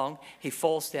walking along, he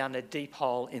falls down a deep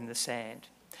hole in the sand.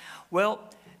 Well,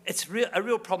 it's a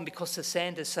real problem because the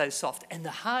sand is so soft. And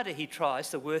the harder he tries,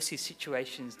 the worse his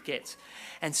situation gets.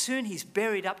 And soon he's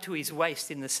buried up to his waist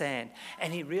in the sand.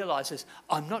 And he realizes,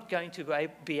 I'm not going to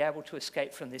be able to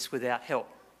escape from this without help.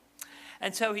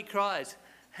 And so he cries,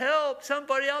 help,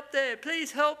 somebody up there,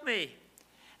 please help me.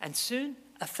 And soon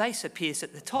a face appears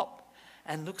at the top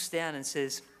and looks down and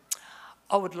says,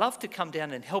 I would love to come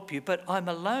down and help you, but I'm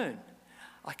alone.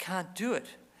 I can't do it.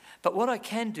 But what I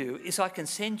can do is I can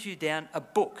send you down a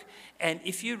book. And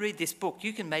if you read this book,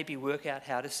 you can maybe work out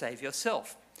how to save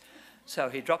yourself. So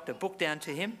he dropped a book down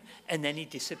to him and then he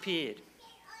disappeared.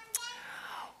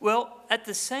 Well, at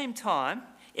the same time,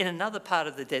 in another part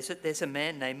of the desert, there's a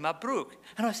man named Mabruk.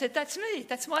 And I said, that's me,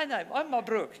 that's my name, I'm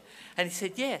Mabruk. And he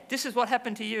said, yeah, this is what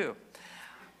happened to you.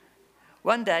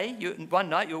 One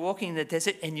night, you're walking in the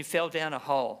desert and you fell down a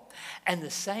hole. And the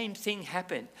same thing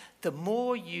happened. The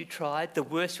more you tried, the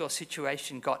worse your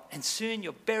situation got. And soon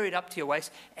you're buried up to your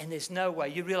waist and there's no way.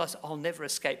 You realize, I'll never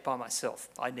escape by myself.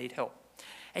 I need help.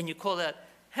 And you call out,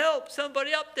 help,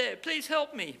 somebody up there, please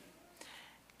help me.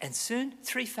 And soon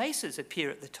 3 faces appear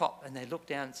at the top and they look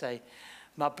down and say,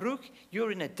 Mabruk,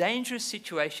 you're in a dangerous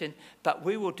situation, but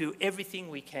we will do everything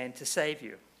we can to save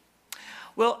you.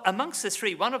 Well, amongst the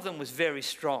 3, one of them was very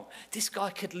strong. This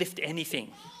guy could lift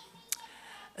anything.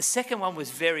 The second one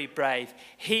was very brave.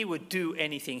 He would do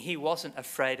anything. He wasn't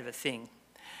afraid of a thing.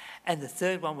 And the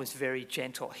third one was very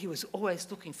gentle. He was always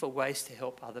looking for ways to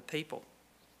help other people.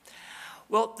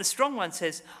 Well, the strong one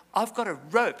says, I've got a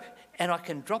rope and I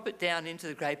can drop it down into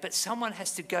the grave, but someone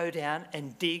has to go down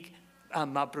and dig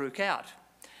Mabruk out.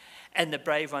 And the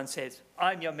brave one says,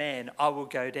 I'm your man, I will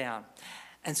go down.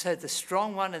 And so the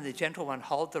strong one and the gentle one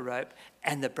hold the rope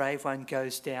and the brave one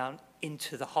goes down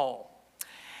into the hole.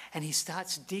 And he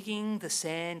starts digging the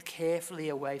sand carefully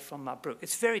away from Mabruk.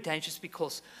 It's very dangerous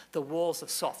because the walls are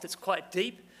soft. It's quite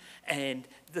deep and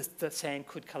the sand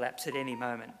could collapse at any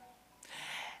moment.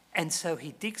 And so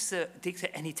he digs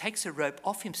it, and he takes a rope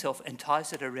off himself and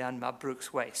ties it around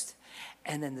Mabruk's waist.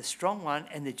 And then the strong one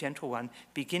and the gentle one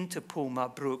begin to pull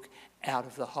Mabruk out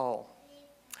of the hole.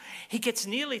 He gets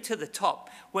nearly to the top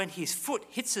when his foot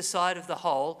hits the side of the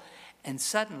hole, and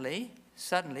suddenly,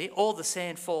 all the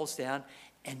sand falls down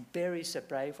and buries the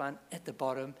brave one at the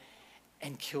bottom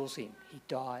and kills him. He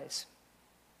dies.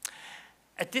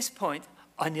 At this point,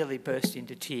 I nearly burst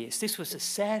into tears. This was the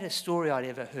saddest story I'd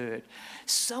ever heard.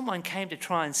 Someone came to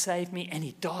try and save me, and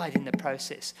he died in the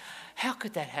process. How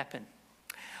could that happen?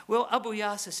 Well, Abu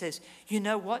Yasser says, you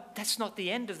know what? That's not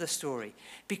the end of the story,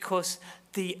 because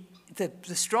the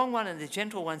strong one and the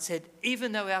gentle one said,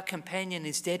 even though our companion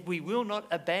is dead, we will not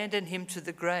abandon him to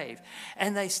the grave.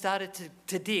 And they started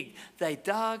to dig. They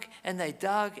dug and they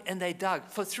dug and they dug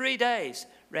for 3 days.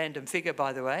 Random figure,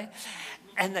 by the way.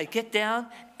 And they get down,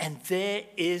 and there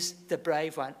is the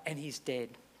brave one, and he's dead.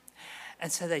 And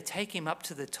so they take him up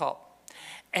to the top.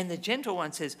 And the gentle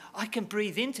one says, I can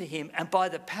breathe into him, and by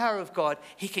the power of God,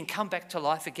 he can come back to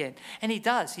life again. And he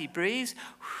does. He breathes,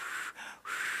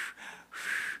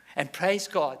 and praise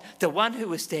God, the one who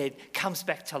was dead comes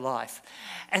back to life.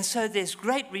 And so there's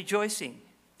great rejoicing.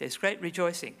 There's great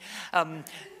rejoicing.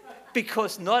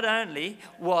 Because not only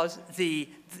was the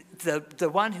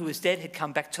one who was dead had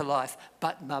come back to life,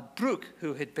 but Mabruk,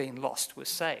 who had been lost, was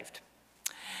saved.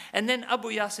 And then Abu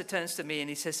Yasser turns to me and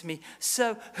he says to me,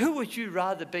 so who would you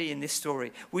rather be in this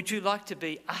story? Would you like to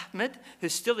be Ahmed,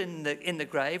 who's still in the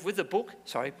grave with the book,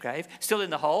 still in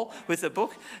the hole with the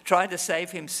book, trying to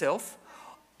save himself,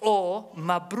 or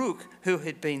Mabruk, who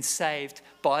had been saved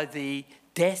by the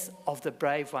death of the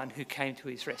brave one who came to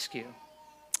his rescue?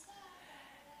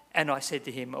 And I said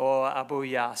to him, oh, Abu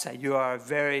Yasser, you are a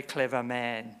very clever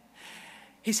man.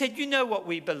 He said, you know what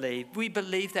we believe? We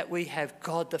believe that we have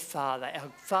God the Father,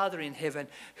 our Father in heaven,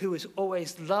 who is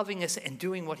always loving us and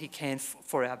doing what he can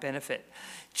for our benefit.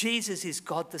 Jesus is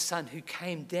God the Son who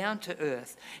came down to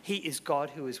earth. He is God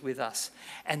who is with us.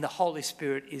 And the Holy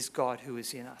Spirit is God who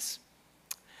is in us.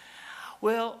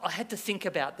 Well, I had to think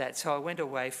about that, so I went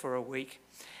away for a week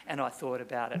and I thought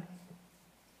about it.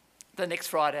 The next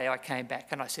Friday I came back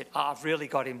and I said, I've really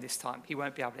got him this time. He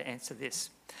won't be able to answer this.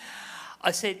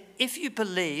 I said, if you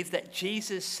believe that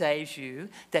Jesus saves you,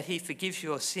 that he forgives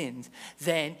your sins,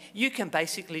 then you can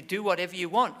basically do whatever you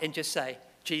want and just say,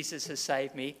 Jesus has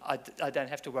saved me. I don't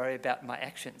have to worry about my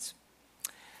actions.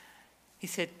 He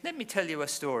said, let me tell you a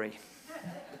story.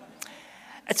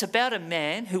 It's about a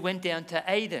man who went down to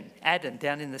Aden,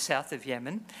 down in the south of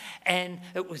Yemen, and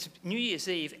it was New Year's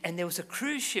Eve, and there was a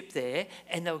cruise ship there,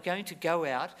 and they were going to go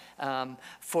out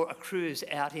for a cruise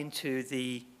out into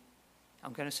the,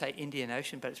 I'm going to say Indian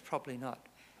Ocean, but it's probably not.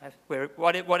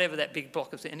 Whatever that big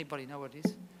block is, anybody know what it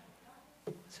is?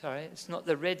 Sorry, it's not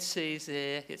the Red Sea's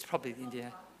there, it's probably the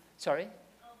Indian, sorry?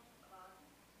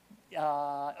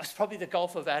 It's probably the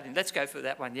Gulf of Aden. Let's go for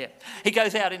that one, yeah. He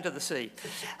goes out into the sea.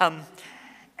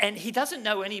 And he doesn't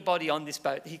know anybody on this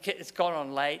boat. It's gone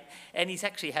on late, and he's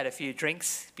actually had a few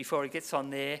drinks before he gets on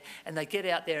there. And they get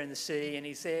out there in the sea, and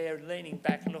he's there leaning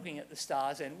back, looking at the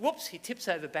stars, and whoops, he tips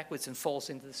over backwards and falls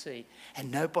into the sea.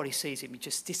 And nobody sees him. He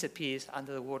just disappears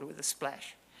under the water with a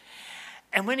splash.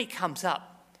 And when he comes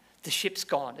up, the ship's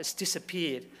gone. It's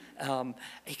disappeared.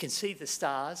 He can see the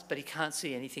stars, but he can't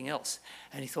see anything else.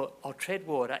 And he thought, I'll tread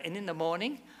water, and in the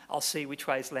morning, I'll see which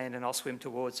way's land, and I'll swim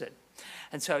towards it.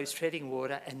 And so he's treading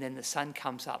water, and then the sun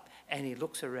comes up, and he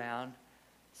looks around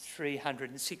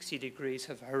 360 degrees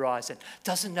of horizon.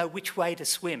 Doesn't know which way to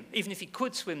swim. Even if he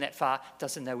could swim that far,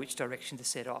 doesn't know which direction to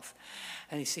set off.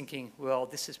 And he's thinking, well,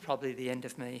 this is probably the end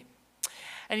of me.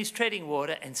 And he's treading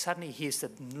water, and suddenly he hears the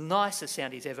nicest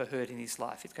sound he's ever heard in his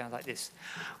life. It's going like this.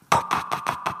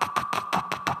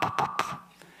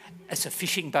 It's a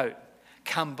fishing boat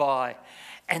come by,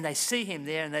 and they see him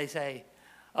there, and they say,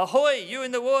 ahoy, you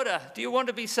in the water, do you want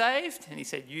to be saved? And he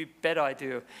said, you bet I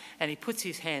do. And he puts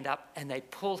his hand up, and they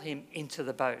pull him into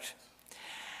the boat.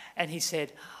 And he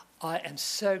said, I am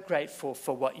so grateful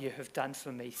for what you have done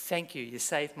for me. Thank you. You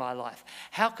saved my life.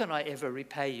 How can I ever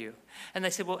repay you? And they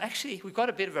said, well, actually, we've got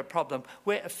a bit of a problem.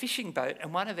 We're a fishing boat,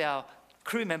 and one of our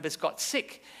crew members got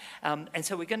sick. And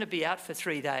so we're going to be out for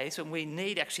 3 days, and we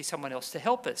need actually someone else to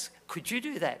help us. Could you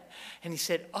do that? And he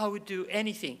said, I would do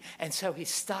anything. And so he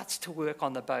starts to work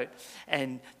on the boat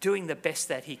and doing the best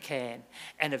that he can.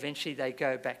 And eventually they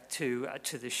go back to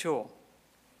the shore.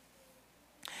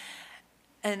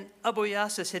 And Abu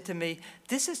Yasser said to me,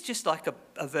 this is just like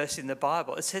a verse in the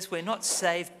Bible. It says we're not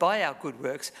saved by our good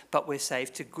works, but we're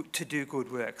saved to do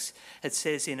good works. It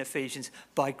says in Ephesians,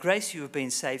 by grace you have been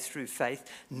saved through faith,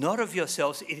 not of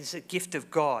yourselves, it is a gift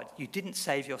of God. You didn't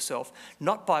save yourself,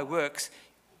 not by works.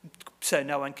 so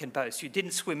no one can boast. You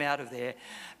didn't swim out of there.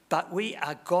 But we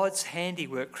are God's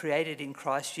handiwork, created in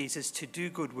Christ Jesus to do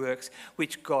good works,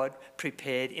 which God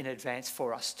prepared in advance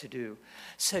for us to do.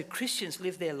 So Christians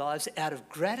live their lives out of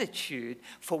gratitude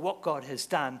for what God has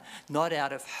done, not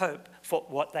out of hope for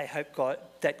what they hope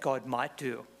that God might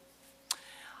do.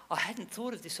 I hadn't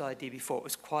thought of this idea before. It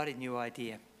was quite a new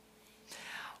idea.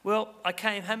 Well, I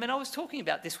came home and I was talking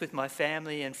about this with my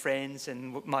family and friends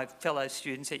and my fellow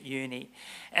students at uni.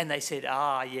 And they said,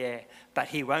 yeah, but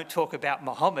he won't talk about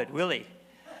Muhammad, will he?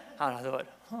 And I thought,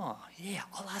 yeah,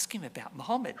 I'll ask him about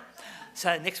Muhammad.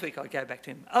 So next week I'll go back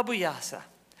to him. Abu Yasser,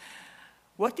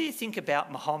 what do you think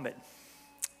about Muhammad?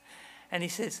 And he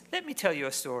says, let me tell you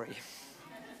a story.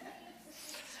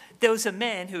 There was a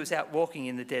man who was out walking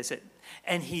in the desert.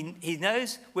 And he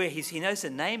knows he knows the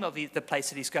name of the place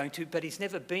that he's going to, but he's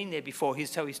never been there before,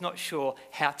 so he's not sure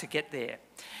how to get there.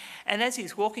 And as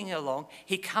he's walking along,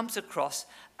 he comes across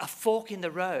a fork in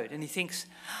the road, and he thinks,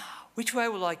 which way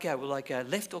will I go? Will I go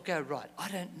left or go right? I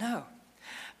don't know.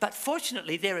 But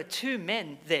fortunately, there are two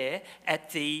men there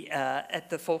at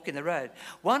the fork in the road.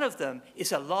 One of them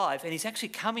is alive, and he's actually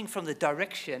coming from the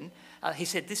direction. He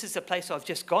said, this is the place I've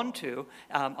just gone to.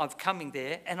 I'm coming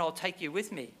there, and I'll take you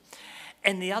with me.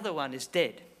 And the other one is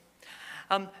dead.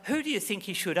 Who do you think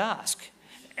he should ask?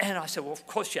 And I said, well, of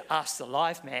course you ask the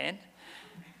live man.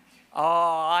 Oh,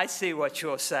 I see what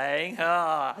you're saying.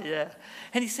 Yeah.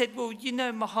 And he said, well, you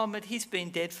know, Muhammad, he's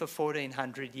been dead for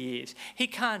 1400 years. He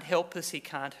can't help us, he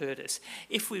can't hurt us.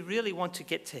 If we really want to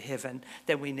get to heaven,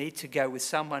 then we need to go with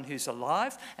someone who's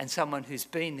alive and someone who's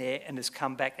been there and has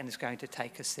come back and is going to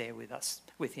take us there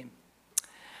with him.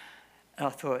 And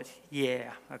I thought,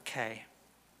 yeah, okay.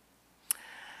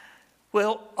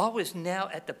 Well, I was now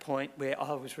at the point where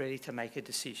I was ready to make a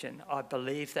decision. I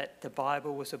believed that the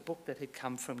Bible was a book that had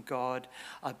come from God.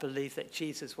 I believed that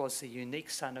Jesus was the unique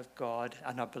Son of God,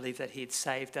 and I believed that he had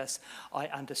saved us. I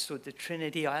understood the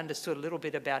Trinity. I understood a little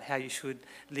bit about how you should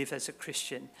live as a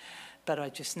Christian, but I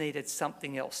just needed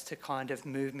something else to kind of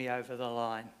move me over the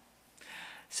line.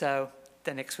 So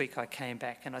the next week I came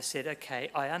back and I said, okay,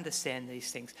 I understand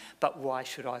these things, but why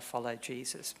should I follow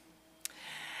Jesus?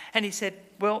 And he said,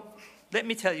 well, let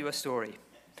me tell you a story.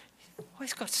 Oh,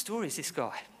 he's got stories, this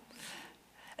guy.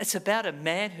 It's about a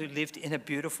man who lived in a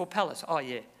beautiful palace. Oh,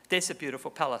 yeah, there's a beautiful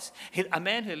palace. A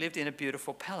man who lived in a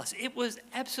beautiful palace. It was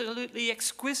absolutely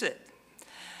exquisite.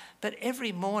 But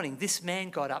every morning, this man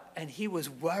got up and he was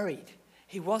worried.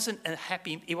 He wasn't a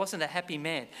happy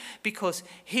man because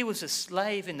he was a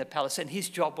slave in the palace and his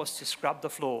job was to scrub the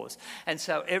floors. And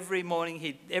so every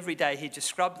day he'd just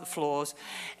scrub the floors,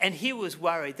 and he was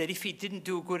worried that if he didn't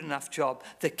do a good enough job,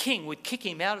 the king would kick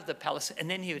him out of the palace and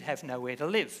then he would have nowhere to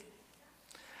live.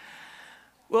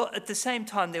 Well, at the same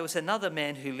time, there was another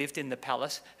man who lived in the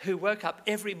palace who woke up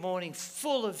every morning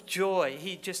full of joy.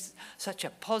 He just such a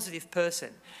positive person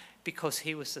because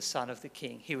he was the son of the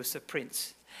king. He was the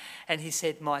prince. And he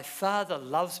said, my father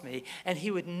loves me and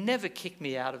he would never kick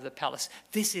me out of the palace.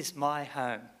 This is my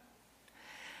home.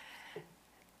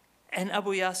 And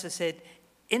Abu Yasser said,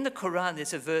 in the Quran,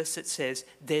 there's a verse that says,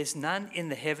 there's none in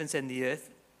the heavens and the earth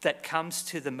that comes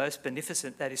to the most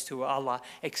beneficent, that is to Allah,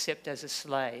 except as a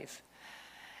slave.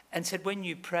 And said, when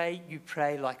you pray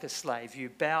like a slave. You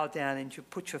bow down and you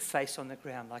put your face on the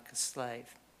ground like a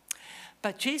slave.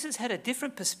 But Jesus had a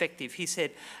different perspective. He said,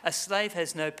 a slave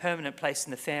has no permanent place in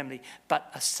the family,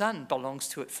 but a son belongs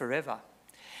to it forever.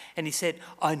 And he said,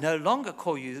 I no longer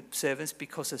call you servants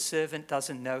because a servant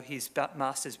doesn't know his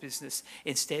master's business.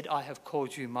 Instead, I have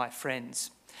called you my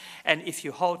friends. And if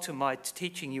you hold to my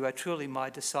teaching, you are truly my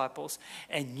disciples,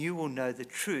 and you will know the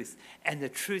truth, and the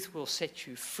truth will set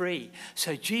you free.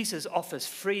 So Jesus offers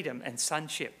freedom and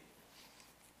sonship.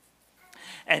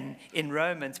 And in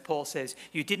Romans, Paul says,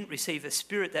 you didn't receive a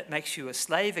spirit that makes you a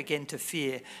slave again to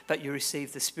fear, but you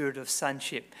received the spirit of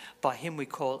sonship. By him we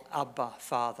call Abba,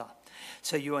 Father.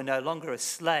 So you are no longer a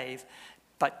slave,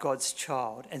 but God's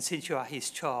child. And since you are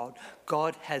his child,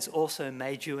 God has also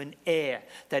made you an heir.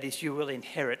 That is, you will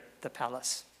inherit the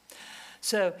palace.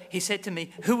 So he said to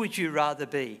me, who would you rather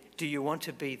be? Do you want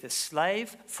to be the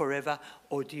slave forever,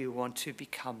 or do you want to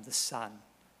become the son?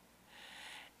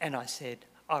 And I said,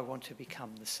 I want to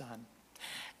become the son.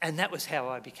 And that was how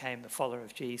I became the follower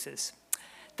of Jesus.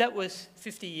 That was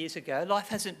 50 years ago. Life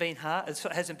hasn't been hard. It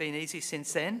hasn't been easy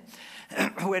since then.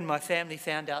 When my family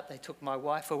found out they took my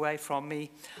wife away from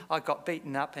me, I got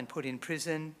beaten up and put in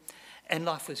prison, and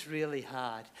life was really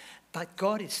hard. But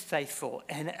God is faithful,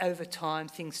 and over time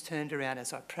things turned around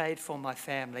as I prayed for my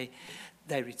family.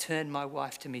 They returned my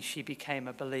wife to me. She became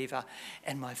a believer,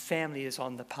 and my family is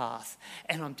on the path.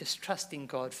 And I'm just trusting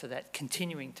God for that,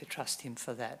 continuing to trust him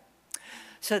for that.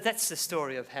 So that's the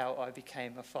story of how I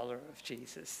became a follower of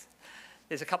Jesus.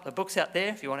 There's a couple of books out there,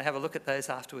 if you want to have a look at those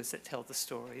afterwards, that tell the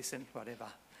stories and whatever.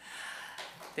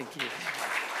 Thank you.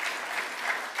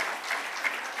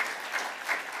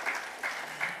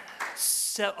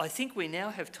 So I think we now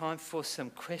have time for some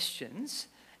questions,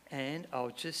 and I'll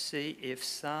just see if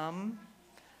some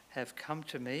have come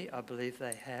to me. I believe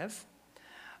they have.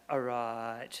 All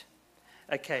right.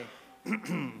 Okay.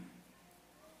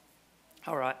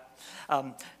 All right.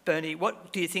 Bernie,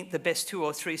 what do you think the best 2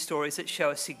 or 3 stories that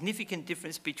show a significant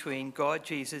difference between God,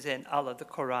 Jesus and Allah, the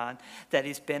Quran, that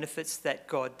is benefits that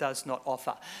God does not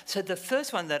offer? So the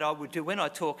first one that I would do when I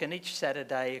talk, and each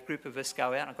Saturday a group of us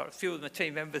go out, I've got a few of my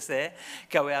team members there,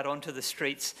 go out onto the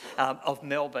streets of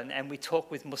Melbourne, and we talk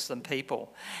with Muslim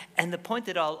people. And the point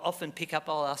that I'll often pick up,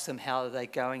 I'll ask them how are they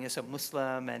going as a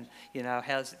Muslim, and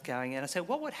how's it going? And I say,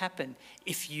 what would happen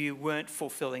if you weren't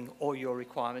fulfilling all your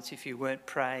requirements, if you weren't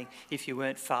praying, if you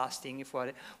weren't fasting,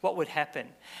 what would happen?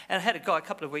 And I had a guy a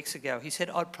couple of weeks ago, he said,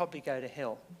 I'd probably go to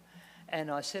hell. And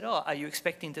I said, are you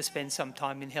expecting to spend some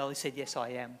time in hell? He said, yes, I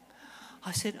am.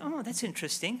 I said, that's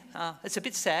interesting. It's a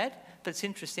bit sad, but it's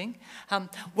interesting.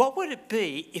 What would it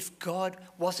be if God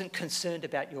wasn't concerned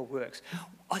about your works?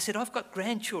 I said, I've got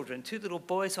grandchildren, 2 little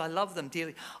boys, I love them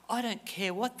dearly. I don't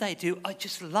care what they do, I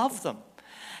just love them.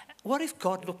 What if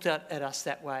God looked at us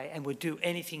that way and would do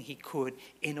anything he could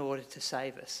in order to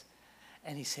save us?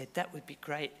 And he said, that would be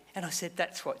great. And I said,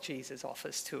 that's what Jesus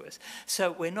offers to us.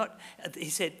 So he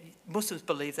said, Muslims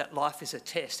believe that life is a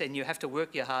test and you have to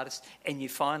work your hardest and you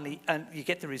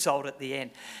get the result at the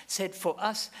end. Said, for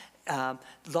us,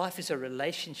 life is a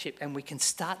relationship and we can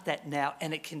start that now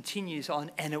and it continues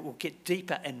on and it will get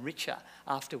deeper and richer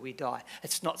after we die.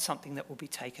 It's not something that will be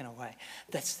taken away.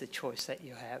 That's the choice that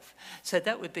you have. So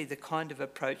that would be the kind of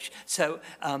approach. So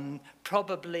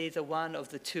probably the one of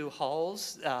the 2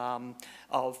 holes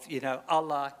of,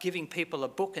 Allah giving people a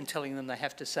book and telling them they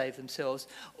have to save themselves,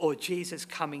 or Jesus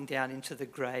coming down into the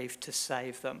grave to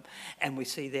save them. And we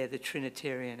see there the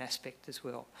Trinitarian aspect as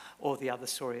well, or the other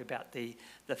story about the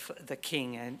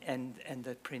king and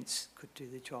the prince could do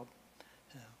the job.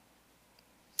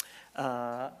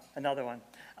 Another one.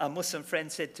 A Muslim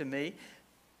friend said to me,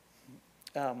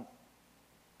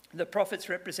 the prophets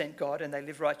represent God and they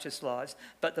live righteous lives,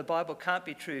 but the Bible can't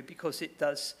be true because it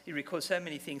records so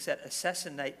many things that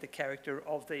assassinate the character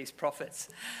of these prophets.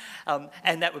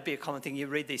 And that would be a common thing. You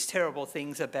read these terrible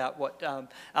things about what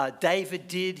David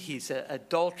did, his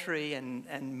adultery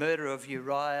and murder of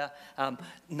Uriah.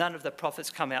 None of the prophets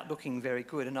come out looking very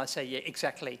good. And I say, yeah,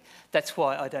 exactly. That's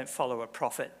why I don't follow a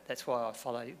prophet. That's why I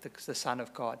follow the Son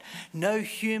of God. No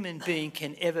human being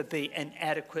can ever be an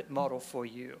adequate model for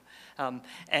you.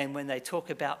 And when they talk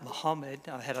about Muhammad,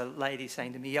 I had a lady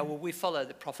saying to me, yeah, well, we follow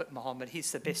the Prophet Muhammad.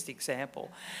 He's the best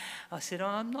example. I said,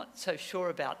 I'm not so sure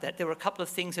about that. There were a couple of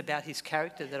things about his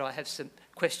character that I have some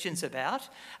questions about,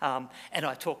 and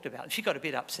I talked about. She got a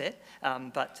bit upset,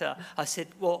 but I said,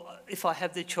 well, if I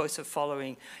have the choice of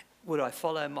following, would I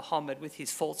follow Muhammad with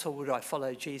his faults or would I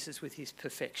follow Jesus with his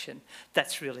perfection?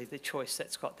 That's really the choice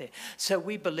that's got there. So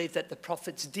we believe that the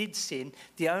prophets did sin.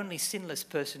 The only sinless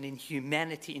person in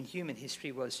humanity, in human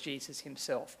history, was Jesus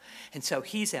himself. And so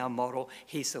he's our model.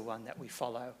 He's the one that we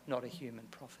follow, not a human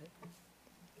prophet.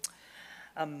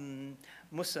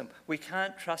 Muslim, we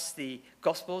can't trust the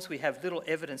Gospels. We have little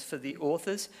evidence for the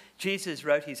authors. Jesus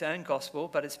wrote his own Gospel,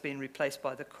 but it's been replaced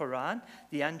by the Quran.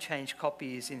 The unchanged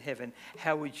copy is in heaven.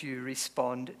 How would you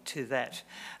respond to that?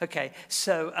 Okay,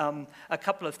 so a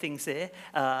couple of things there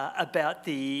about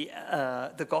the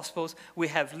Gospels. We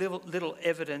have little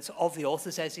evidence of the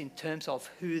authors as in terms of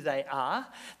who they are.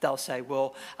 They'll say,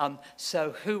 well,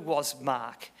 so who was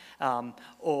Mark?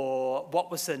 Or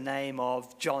what was the name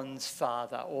of John's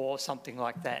father? Or something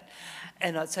like that.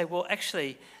 And I'd say, well,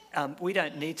 actually, we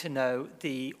don't need to know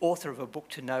the author of a book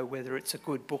to know whether it's a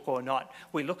good book or not.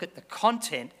 We look at the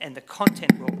content, and the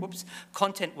content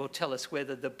will tell us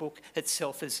whether the book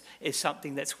itself is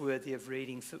something that's worthy of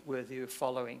reading, worthy of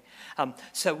following.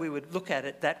 So we would look at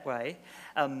it that way.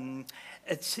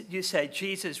 You say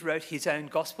Jesus wrote his own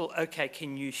gospel. Okay,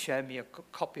 can you show me a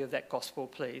copy of that gospel,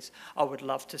 please? I would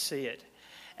love to see it.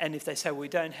 And if they say, we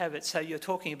don't have it, so you're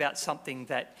talking about something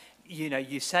that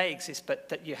you say exists, but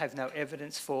that you have no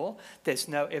evidence for. There's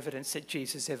no evidence that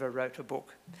Jesus ever wrote a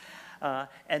book.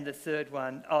 And the third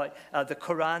one, the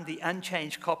Quran, the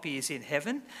unchanged copy is in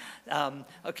heaven.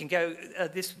 I can go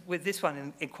with this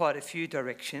one in quite a few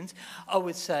directions. I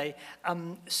would say,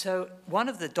 so one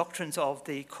of the doctrines of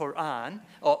the Quran,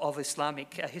 or of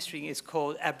Islamic history, is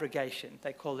called abrogation.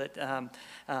 They call it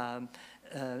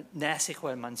nasikh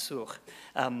wal mansukh.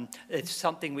 It's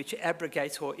something which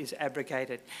abrogates or is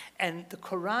abrogated. And the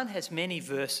Quran has many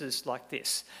verses like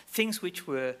this, things which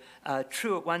were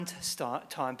true at one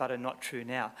time but are not true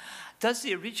now. Does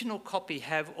the original copy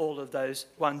have all of those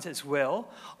ones as well,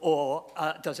 or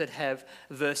does it have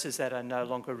verses that are no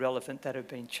longer relevant that have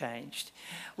been changed?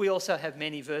 We also have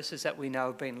many verses that we know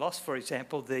have been lost. For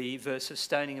example, the verse of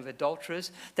stoning of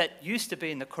adulterers that used to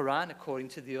be in the Quran according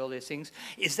to the earlier things.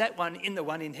 Is that one in the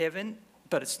one in heaven?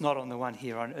 But it's not on the one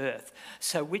here on earth.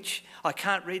 So I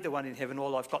can't read the one in heaven,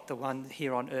 all I've got the one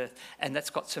here on earth, and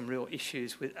that's got some real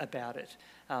issues about it.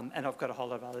 And I've got a whole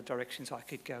lot of other directions I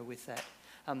could go with that.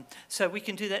 So we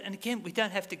can do that, and again, we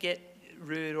don't have to get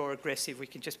rude or aggressive. We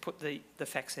can just put the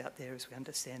facts out there as we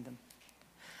understand them.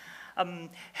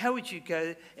 How would you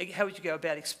go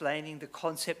about explaining the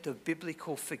concept of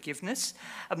biblical forgiveness?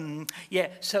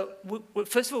 So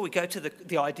first of all, we go to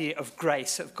the idea of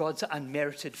grace, of God's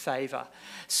unmerited favour.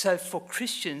 So for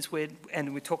Christians,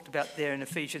 and we talked about there in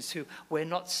Ephesians 2, we're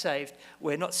not saved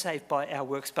by our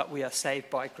works, but we are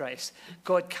saved by grace.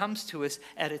 God comes to us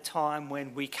at a time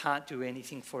when we can't do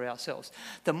anything for ourselves.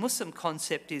 The Muslim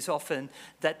concept is often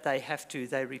that they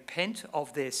repent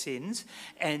of their sins,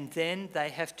 and then they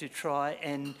have to try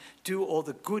and do all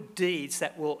the good deeds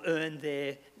that will earn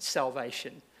their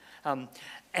salvation.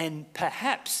 And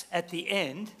perhaps at the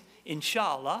end,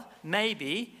 inshallah,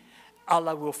 maybe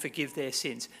Allah will forgive their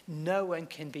sins. No one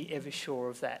can be ever sure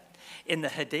of that. In the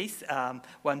hadith,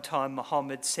 one time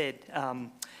Muhammad said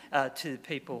to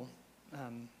people,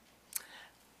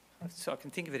 so I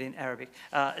can think of it in Arabic.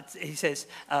 He says,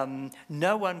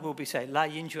 no one will be saved. La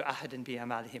yinju ahadan bi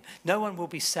amalihim. No one will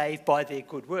be saved by their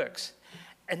good works.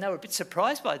 And they were a bit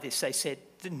surprised by this. They said,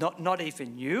 not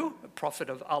even you, a prophet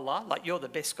of Allah, like you're the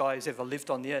best guy who's ever lived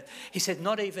on the earth. He said,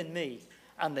 not even me,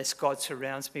 unless God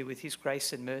surrounds me with his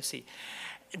grace and mercy.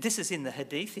 This is in the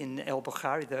Hadith, in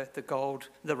al-Bukhari,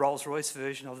 the Rolls-Royce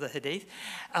version of the Hadith.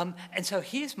 And so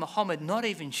here's Muhammad not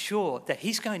even sure that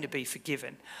he's going to be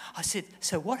forgiven. I said,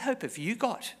 so what hope have you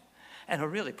got? And I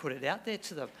really put it out there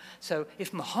to them. So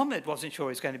if Muhammad wasn't sure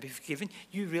he's going to be forgiven,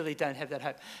 you really don't have that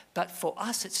hope. But for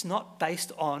us, it's not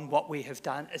based on what we have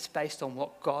done. It's based on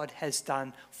what God has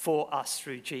done for us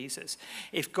through Jesus.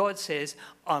 If God says,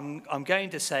 I'm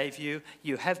going to save you,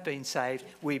 you have been saved,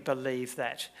 we believe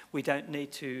that. We don't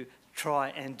need to try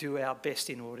and do our best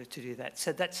in order to do that.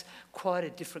 So that's quite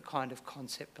a different kind of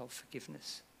concept of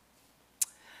forgiveness.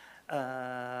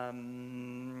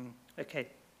 Okay.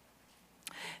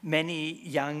 Many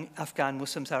young Afghan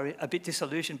Muslims are a bit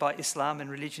disillusioned by Islam and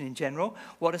religion in general.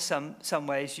 What are some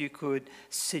ways you could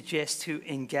suggest to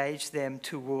engage them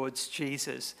towards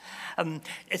Jesus?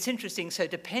 It's interesting. So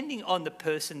depending on the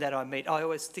person that I meet, I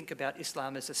always think about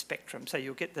Islam as a spectrum. So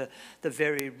you'll get the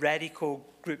very radical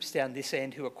groups down this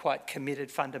end who are quite committed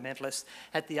fundamentalists.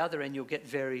 At the other end, you'll get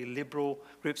very liberal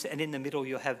groups, and in the middle,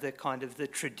 you'll have the kind of the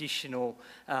traditional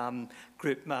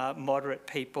group, moderate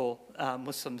people,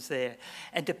 Muslims there.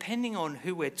 And depending on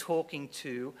who we're talking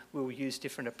to, we'll use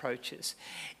different approaches.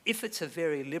 If it's a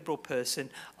very liberal person,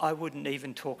 I wouldn't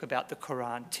even talk about the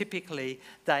Quran. Typically,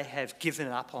 they have given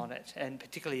up on it, and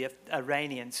particularly if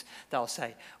Iranians, they'll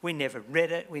say, we never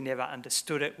read it, we never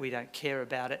understood it, we don't care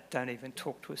about it, don't even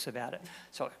talk to us about it.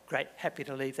 So great, happy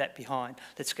to leave that behind.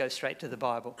 Let's go straight to the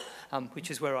Bible,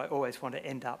 which is where I always want to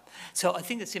end up. So I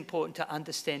think it's important to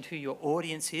understand who your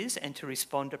audience is and to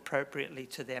respond appropriately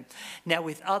to them. Now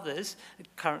with others,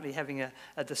 currently having a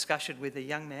discussion with a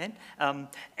young man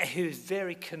who's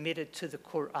very committed to the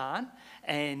Quran,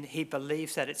 and he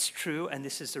believes that it's true and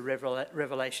this is a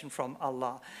revelation from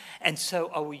Allah. And so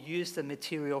I will use the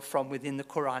material from within the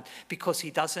Quran because he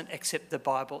doesn't accept the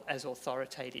Bible as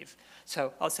authoritative.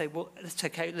 So I'll say, well, it's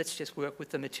okay, let's just work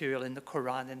with the material in the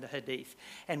Quran and the Hadith.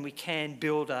 And we can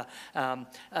build at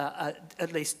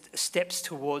least steps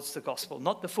towards the gospel.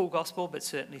 Not the full gospel, but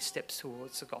certainly steps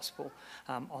towards the gospel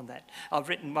on that.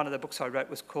 One of the books I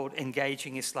wrote was called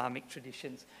Engaging Islamic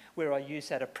Traditions, where I use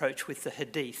that approach with the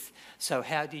Hadith. So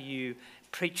how do you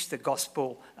preach the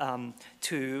gospel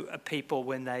to people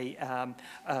when they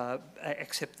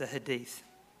accept the Hadith?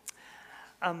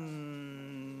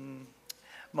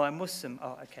 My Muslim,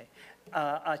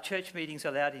 Are church meetings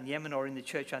allowed in Yemen or in the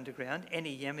church underground?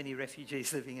 Any Yemeni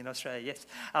refugees living in Australia? Yes.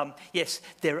 Yes,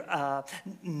 there are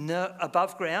no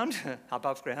above ground.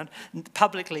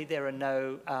 Publicly, there are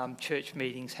no church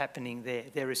meetings happening there.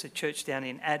 There is a church down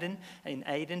in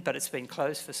Aden, but it's been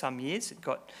closed for some years. It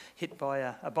got hit by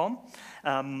a bomb.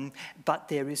 But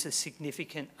there is a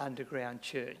significant underground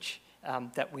church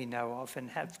that we know of and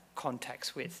have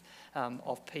contacts with,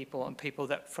 of people, and people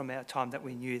that from our time that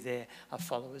we knew there are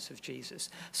followers of Jesus.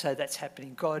 So that's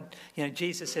happening. God,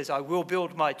 Jesus says, I will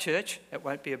build my church. It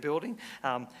won't be a building,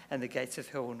 and the gates of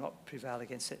hell will not prevail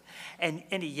against it. And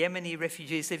any Yemeni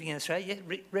refugees living in Australia,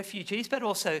 refugees, but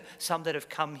also some that have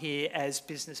come here as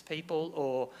business people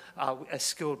or as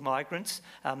skilled migrants.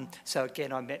 So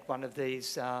again, I met one of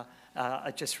these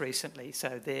just recently,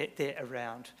 so they're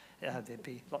around. There'd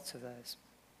be lots of those.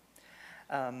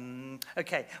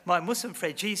 Okay, my Muslim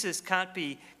friend, Jesus can't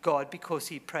be God because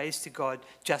he prays to God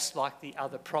just like the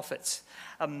other prophets.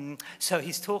 So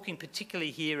he's talking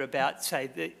particularly here about, say,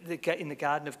 in the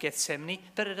Garden of Gethsemane,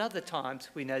 but at other times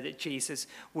we know that Jesus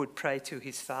would pray to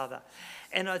his Father.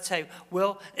 And I'd say,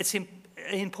 well, it's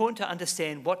important to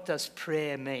understand, what does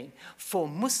prayer mean? For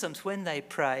Muslims, when they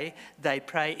pray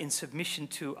in submission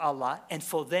to Allah, and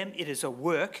for them it is a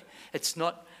work. It's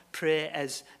not prayer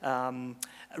as a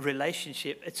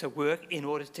relationship, it's a work in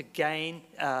order to gain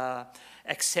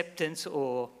acceptance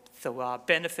or the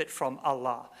benefit from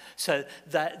Allah. So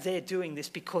that they're doing this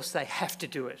because they have to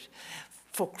do it.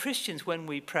 For Christians, when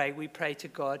we pray to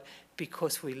God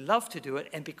because we love to do it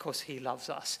and because he loves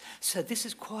us. So this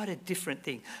is quite a different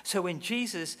thing. So when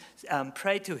Jesus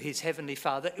prayed to his heavenly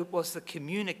Father, it was the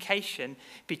communication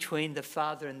between the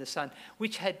Father and the Son,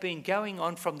 which had been going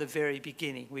on from the very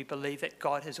beginning. We believe that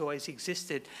God has always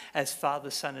existed as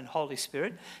Father, Son, and Holy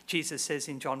Spirit. Jesus says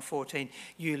in John 14,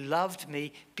 you loved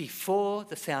me before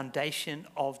the foundation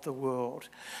of the world.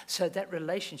 So that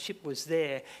relationship was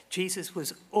there. Jesus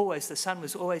was always, the Son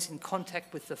was always in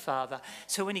contact with the Father.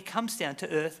 So when he comes down to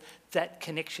earth, that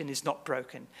connection is not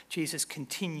broken. Jesus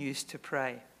continues to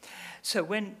pray. So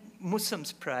when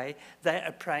Muslims pray, they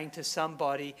are praying to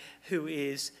somebody who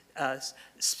is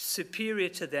superior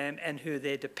to them and who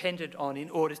they're dependent on in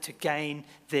order to gain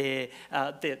their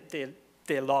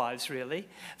lives, really.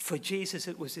 For Jesus,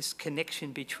 it was this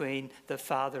connection between the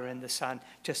Father and the Son,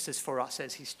 just as for us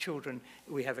as his children,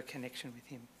 we have a connection with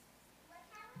him.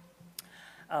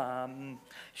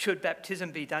 Should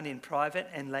baptism be done in private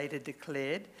and later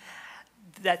declared?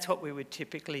 That's what we would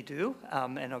typically do,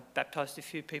 and I've baptised a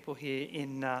few people here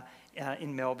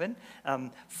in Melbourne.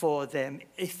 For them,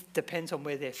 it depends on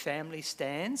where their family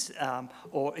stands,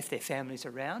 or if their family's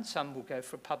around. Some will go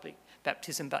for public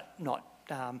baptism, but not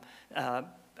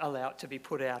allow it to be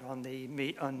put out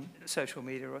on social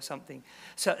media or something.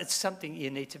 So it's something you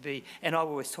need to be, and I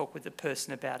always talk with the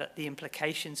person about it, the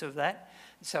implications of that.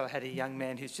 So I had a young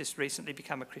man who's just recently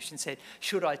become a Christian said,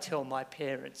 should I tell my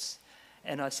parents?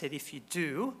 And I said, if you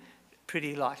do,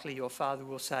 pretty likely your father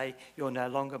will say, you're no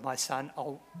longer my son,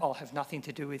 I'll have nothing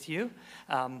to do with you.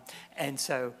 And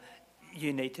so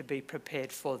you need to be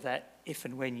prepared for that if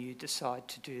and when you decide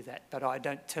to do that. But I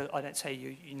don't say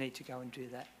you need to go and do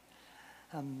that.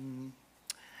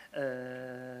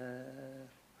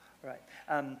 Right.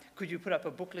 Could you put up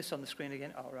a book list on the screen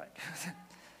again? Oh, right.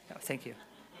 Oh, thank you.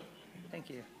 Thank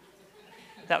you.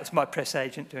 That was my press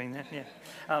agent doing that,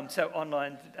 yeah. So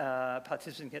online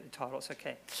participants get the titles,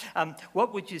 okay.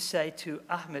 What would you say to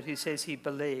Ahmed, who says he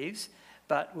believes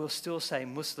but will still say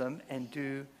Muslim and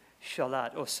do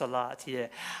shalat or salat, yeah.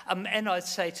 And I'd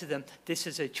say to them, this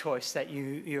is a choice that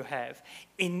you have.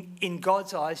 In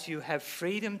God's eyes, you have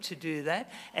freedom to do that,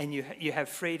 and you have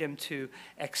freedom to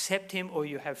accept him, or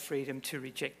you have freedom to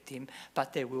reject him,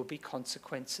 but there will be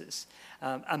consequences.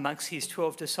 Amongst his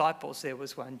 12 disciples, there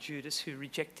was one, Judas, who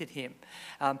rejected him.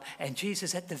 And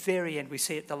Jesus, at the very end, we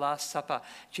see at the Last Supper,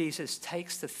 Jesus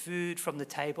takes the food from the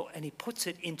table and he puts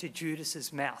it into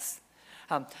Judas's mouth.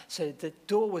 So the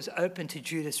door was open to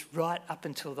Judas right up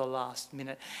until the last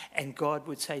minute. And God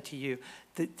would say to you,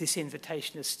 this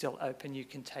invitation is still open. You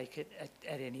can take it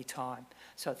at any time.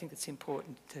 So I think it's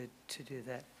important to do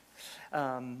that.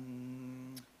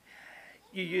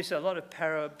 You use a lot of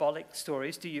parabolic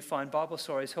stories. Do you find Bible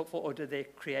stories helpful, or do they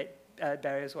create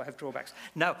barriers or have drawbacks.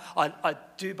 No, I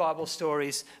do Bible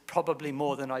stories probably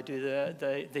more than I do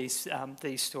these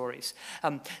stories.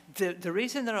 The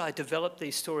reason that I developed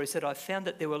these stories, that I found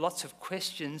that there were lots of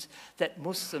questions that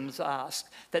Muslims asked,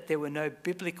 that there were no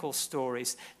biblical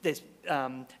stories. There's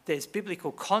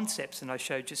biblical concepts, and I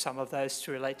showed you some of those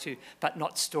to relate to, but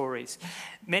not stories.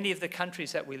 Many of the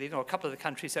countries that we lived in, or a couple of the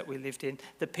countries that we lived in,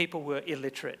 the people were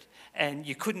illiterate, and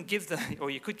you couldn't give them, or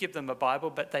you could give them a Bible,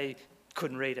 but they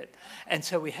couldn't read it. And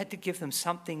so we had to give them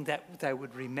something that they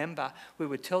would remember. We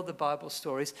would tell the Bible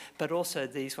stories, but also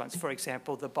these ones. For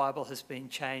example, the Bible has been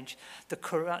changed. The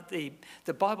Quran,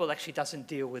 the Bible actually doesn't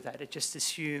deal with that. It just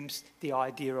assumes the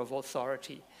idea of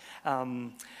authority.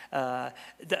 The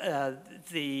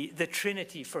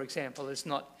Trinity, for example, is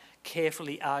not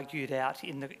carefully argued out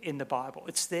in the Bible.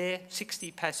 It's there,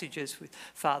 60 passages with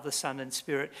Father, Son and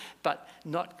Spirit, but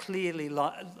not clearly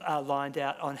lined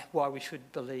out on why we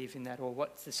should believe in that or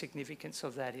what the significance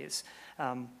of that is.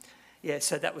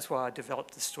 So that was why I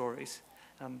developed the stories.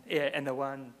 And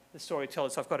the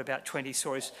Storytellers, I've got about 20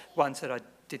 stories, ones that I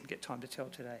didn't get time to tell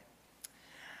today.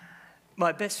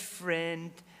 My best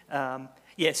friend...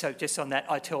 so just on that,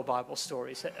 I tell Bible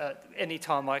stories.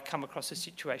 Anytime I come across a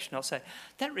situation, I'll say,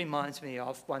 that reminds me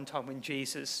of one time when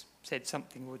Jesus said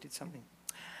something or did something.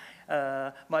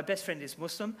 My best friend is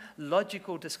Muslim.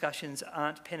 Logical discussions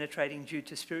aren't penetrating due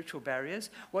to spiritual barriers.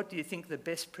 What do you think the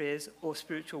best prayers or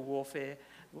spiritual warfare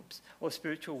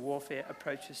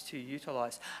approaches to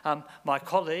utilise? My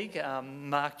colleague,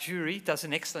 Mark Jury, does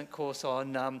an excellent course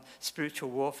on spiritual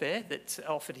warfare that's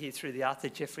offered here through the Arthur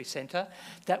Jeffrey Centre.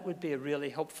 That would be a really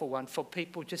helpful one for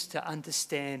people just to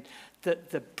understand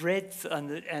the breadth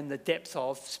and the depth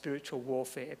of spiritual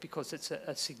warfare, because it's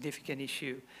a significant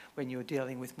issue when you're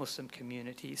dealing with Muslim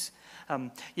communities.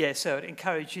 So I'd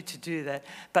encourage you to do that.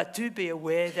 But do be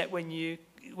aware that when you're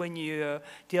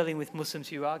dealing with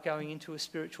Muslims, you are going into a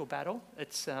spiritual battle.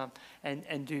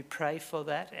 And do pray for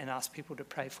that and ask people to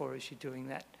pray for as you're doing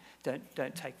that.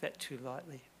 Don't take that too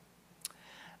lightly.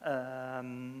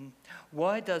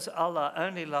 Why does Allah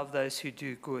only love those who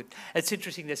do good? It's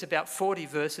interesting, there's about 40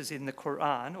 verses in the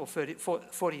Quran, or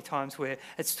 40 times where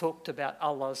it's talked about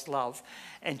Allah's love,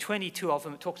 and 22 of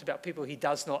them it talks about people he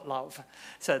does not love.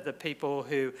 So the people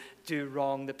who do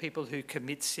wrong, the people who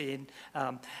commit sin,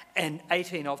 and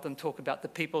 18 of them talk about the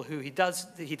people who he does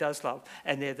love,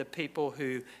 and they're the people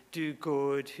who do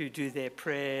good, who do their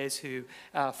prayers, who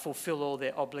fulfill all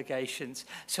their obligations.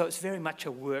 So it's very much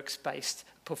a works-based,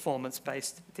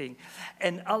 performance-based thing.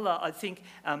 And Allah, I think,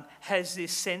 has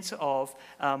this sense of,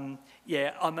 I'm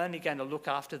only going to look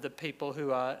after the people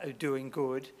who are doing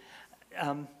good.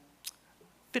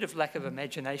 Bit of lack of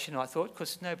imagination, I thought,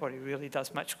 because nobody really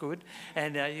does much good.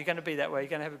 And you're going to be that way. You're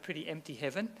going to have a pretty empty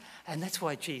heaven. And that's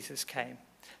why Jesus came,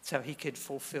 so he could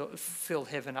fill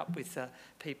heaven up with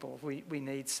people. We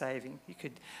need saving. You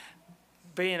could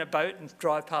be in a boat and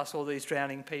drive past all these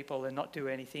drowning people and not do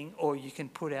anything, or you can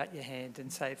put out your hand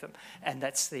and save them. And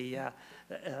that's the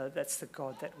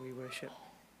God that we worship.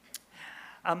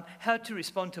 How to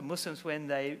respond to Muslims when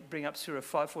they bring up Surah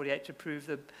 548 to prove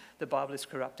the Bible is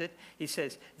corrupted. He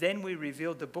says, then we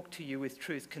revealed the book to you with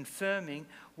truth, confirming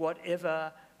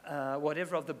whatever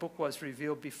of the book was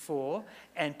revealed before,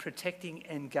 and protecting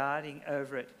and guarding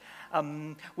over it.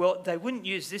 Well, they wouldn't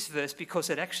use this verse because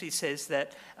it actually says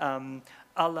that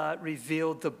Allah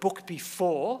revealed the book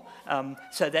before,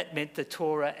 so that meant the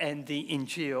Torah and the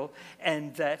Injil,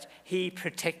 and that he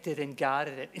protected and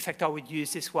guarded it. In fact, I would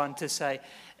use this one to say,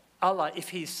 Allah, if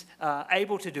he's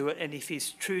able to do it and if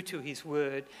he's true to his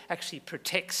word, actually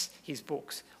protects his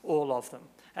books, all of them.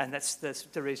 And that's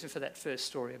the reason for that first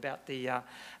story about the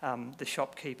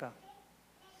shopkeeper.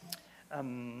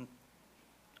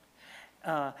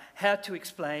 How to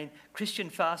explain Christian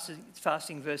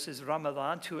fasting versus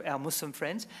Ramadan to our Muslim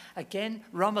friends. Again,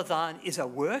 Ramadan is a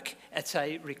work. It's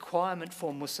a requirement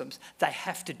for Muslims. They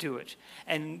have to do it.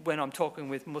 And when I'm talking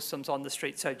with Muslims on the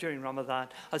street, so during Ramadan,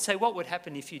 I'd say, what would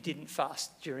happen if you didn't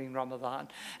fast during Ramadan?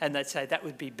 And they'd say, that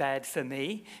would be bad for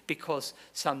me because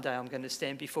someday I'm going to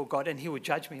stand before God and he would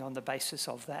judge me on the basis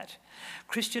of that.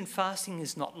 Christian fasting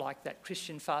is not like that.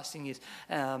 Christian fasting is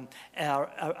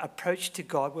our approach to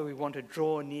God, where we want to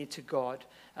draw near to God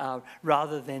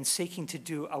rather than seeking to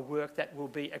do a work that will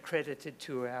be accredited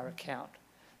to our account.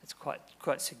 It's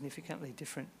quite significantly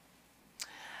different.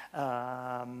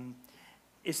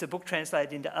 Is the book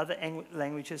translated into other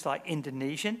languages like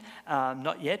Indonesian?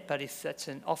 Not yet, but if that's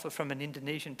an offer from an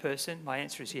Indonesian person, my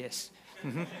answer is yes.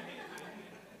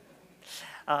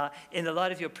 In the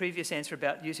light of your previous answer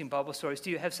about using Bible stories, do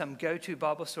you have some go-to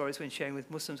Bible stories when sharing with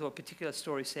Muslims or a particular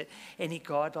story set? Any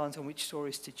guidelines on which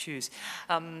stories to choose?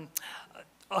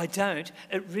 I don't.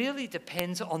 It really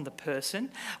depends on the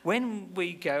person. When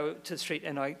we go to the street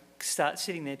and I start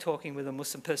sitting there talking with a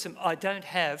Muslim person, I don't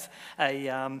have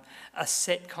a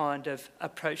set kind of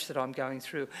approach that I'm going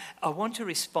through. I want to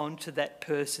respond to that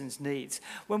person's needs.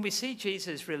 When we see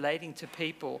Jesus relating to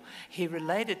people, he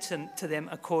related to them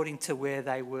according to where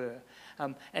they were.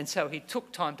 And so he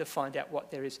took time to find out what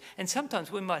there is. And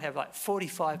sometimes we might have like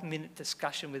 45-minute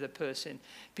discussion with a person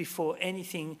before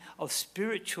anything of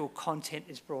spiritual content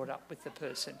is brought up with the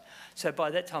person. So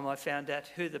by that time I found out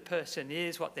who the person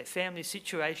is, what their family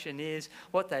situation is,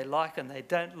 what they like and they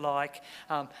don't like,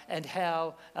 and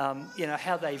how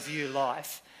they view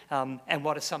life. And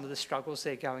what are some of the struggles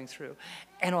they're going through.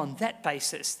 And on that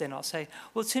basis, then I'll say,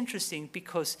 well, it's interesting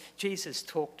because Jesus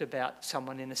talked about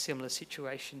someone in a similar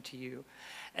situation to you.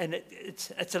 And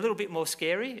it's a little bit more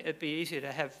scary. It'd be easier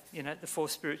to have, the 4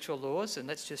 spiritual laws, and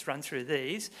let's just run through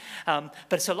these. But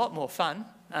it's a lot more fun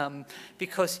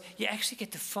because you actually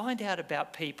get to find out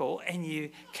about people and you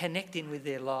connect in with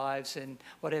their lives and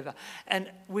whatever. And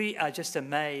we are just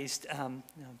amazed. I'm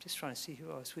just trying to see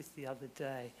who I was with the other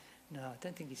day. No, I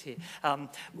don't think he's here.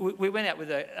 We went out with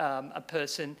a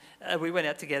person. We went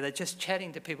out together just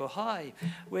chatting to people. Hi,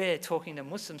 we're talking to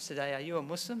Muslims today. Are you a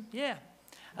Muslim? Yeah.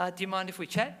 Do you mind if we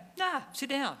chat? Nah, sit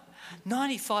down.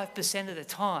 95% of the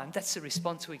time, that's the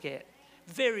response we get.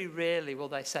 Very rarely will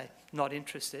they say, not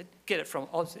interested. Get it from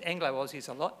Anglo-Aussies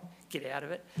a lot. Get out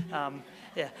of it.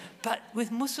 But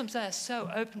with Muslims, they are so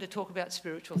open to talk about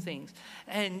spiritual things.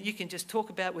 And you can just talk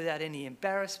about without any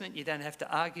embarrassment. You don't have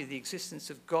to argue the existence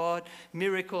of God,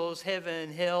 miracles,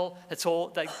 heaven, hell. It's all,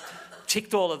 they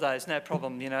ticked all of those, no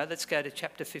problem. Let's go to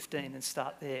chapter 15 and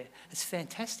start there. It's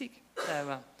fantastic.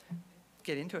 So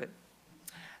get into it.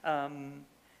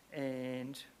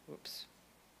 And, whoops,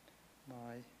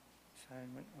 my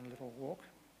phone went on a little walk.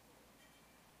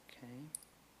 Okay.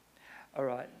 All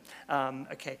right.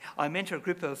 Okay. I mentor a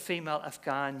group of female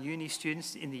Afghan uni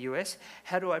students in the US.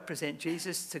 How do I present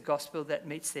Jesus to gospel that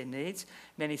meets their needs?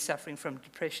 Many suffering from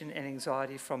depression and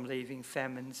anxiety from leaving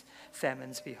famines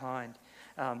behind.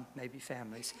 Maybe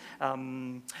families.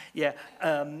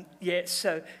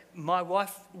 So my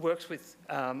wife works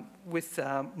with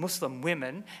Muslim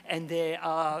women, and there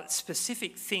are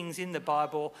specific things in the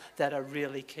Bible that are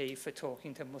really key for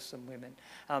talking to Muslim women.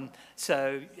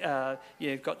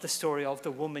 You've got the story of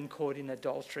the woman caught in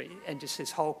adultery, and just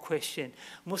this whole question.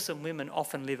 Muslim women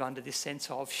often live under this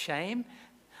sense of shame,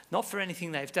 not for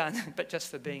anything they've done, but just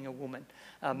for being a woman,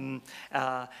 and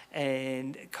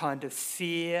kind of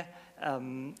fear.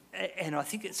 And I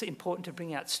think it's important to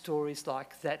bring out stories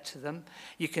like that to them.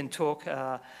 You can talk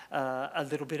a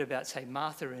little bit about, say,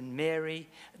 Martha and Mary.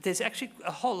 There's actually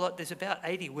a whole lot. There's about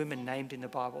 80 women named in the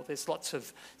Bible. There's lots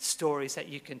of stories that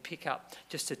you can pick up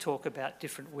just to talk about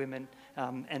different women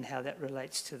and how that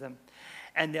relates to them.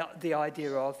 And the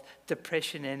idea of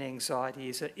depression and anxiety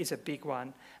is a big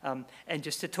one. And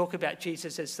just to talk about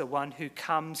Jesus as the one who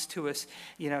comes to us,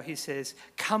 he says,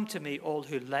 come to me all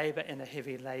who labour and are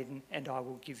heavy laden, and I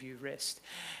will give you rest.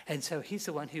 And so he's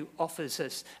the one who opens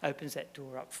that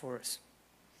door up for us.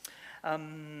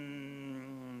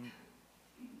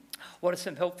 What are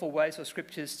some helpful ways or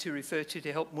scriptures to refer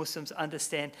to help Muslims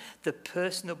understand the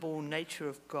personable nature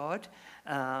of God?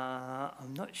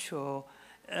 I'm not sure.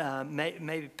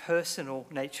 Maybe personal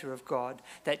nature of God,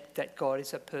 that God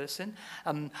is a person.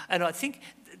 And I think,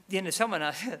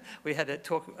 we had a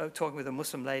talking with a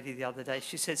Muslim lady the other day.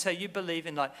 She said, so you believe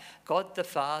in like God the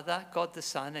Father, God the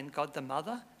Son, and God the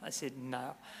Mother? I said,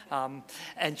 no.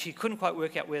 And she couldn't quite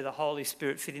work out where the Holy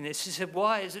Spirit fit in there. She said,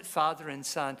 why is it Father and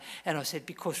Son? And I said,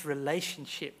 because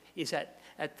relationship is at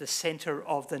the centre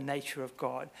of the nature of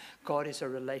God. God is a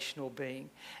relational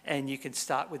being. And you can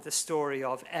start with the story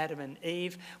of Adam and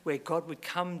Eve, where God would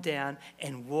come down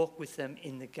and walk with them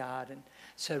in the garden.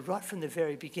 So right from the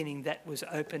very beginning, that was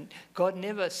open. God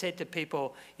never said to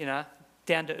people,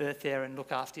 down to earth there and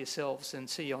look after yourselves and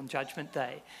see you on Judgment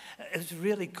Day. It was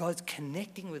really God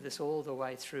connecting with us all the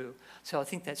way through. So I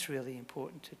think that's really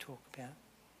important to talk about.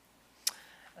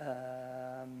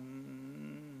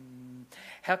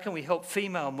 How can we help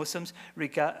female Muslims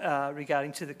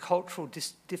regarding to the cultural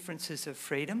differences of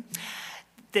freedom?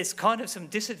 There's kind of some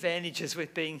disadvantages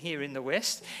with being here in the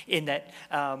West, in that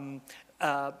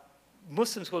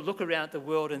Muslims will look around the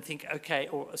world and think, okay,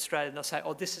 or Australia, and they'll say,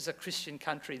 oh, this is a Christian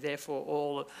country,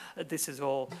 therefore this is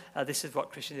what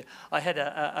Christians do. I had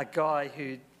a guy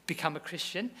who'd become a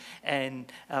Christian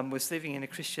and was living in a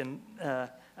Christian,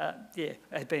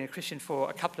 had been a Christian for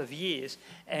a couple of years.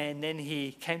 And then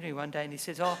he came to me one day and he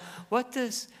says, "Oh, what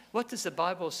does the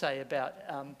Bible say about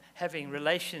having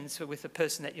relations with a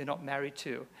person that you're not married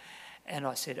to?" And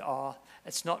I said, "Oh,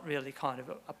 it's not really kind of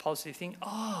a positive thing."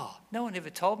 "Oh, no one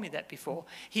ever told me that before."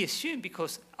 He assumed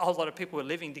because a whole lot of people were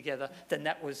living together, then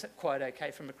that was quite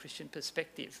okay from a Christian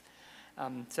perspective.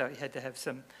 So he had to have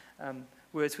some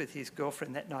words with his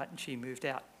girlfriend that night, and she moved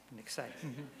out the next day.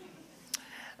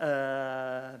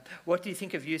 What do you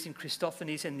think of using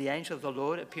Christophanies and the angel of the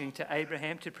Lord appearing to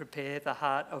Abraham to prepare the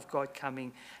heart of God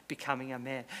becoming a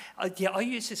man? I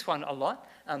use this one a lot.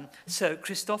 So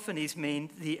Christophanies mean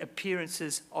the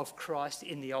appearances of Christ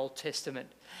in the Old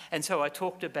Testament. And so I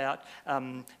talked about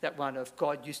that one of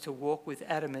God used to walk with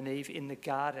Adam and Eve in the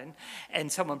garden,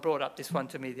 and someone brought up this one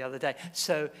to me the other day.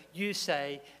 So you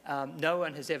say no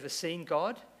one has ever seen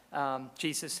God.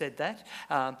 Jesus said that,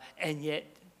 and yet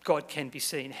God can be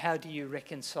seen. How do you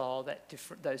reconcile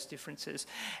those differences?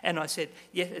 And I said,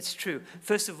 yeah, it's true.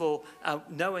 First of all,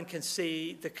 no one can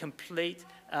see the complete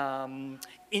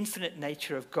infinite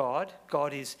nature of God.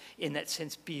 God is, in that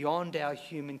sense, beyond our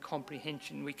human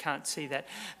comprehension. We can't see that.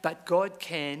 But God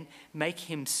can make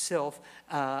himself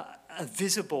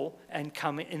visible and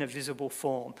come in a visible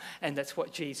form. And that's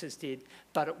what Jesus did.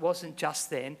 But it wasn't just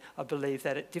then. I believe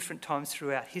that at different times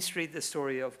throughout history, the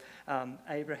story of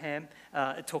Abraham,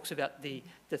 it talks about the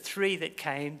three that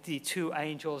came, the two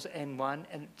angels and one,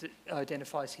 and it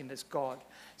identifies him as God.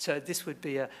 So this would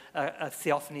be a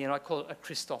theophany, and I call it a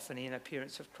Christophany, an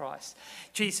appearance of Christ.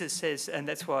 Jesus says, and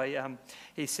that's why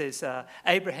he says,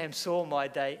 Abraham saw my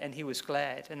day and he was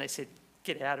glad. And they said,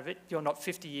 get out of it. You're not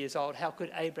 50 years old. How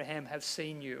could Abraham have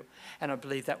seen you? And I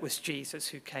believe that was Jesus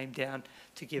who came down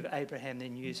to give Abraham the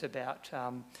news about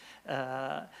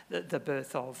the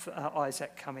birth of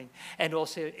Isaac coming. And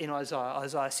also in Isaiah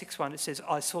 6:1, it says,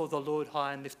 I saw the Lord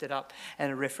high and lifted up,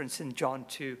 and a reference in John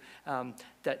to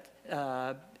that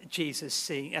Jesus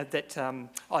seeing,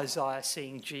 Isaiah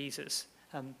seeing Jesus.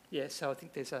 So I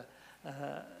think there's a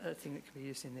thing that can be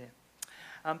used in there.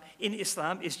 In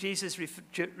Islam, is Jesus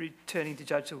returning to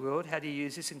judge the world? How do you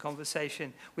use this in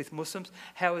conversation with Muslims?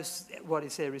 What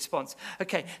is their response?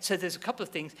 Okay, so there's a couple of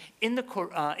things. In the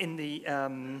Quran,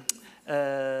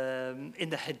 in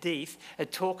the Hadith,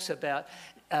 it talks about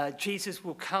Jesus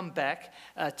will come back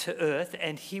to earth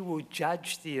and he will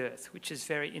judge the earth, which is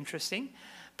very interesting.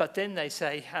 But then they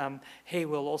say he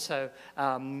will also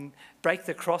break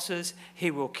the crosses,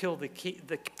 he will kill the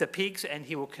pigs, and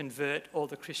he will convert all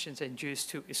the Christians and Jews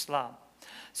to Islam.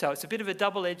 So it's a bit of a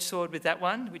double-edged sword with that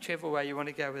one, whichever way you want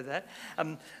to go with that.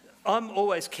 I'm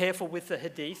always careful with the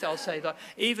Hadith. I'll say that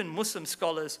even Muslim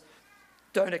scholars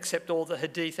don't accept all the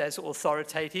Hadith as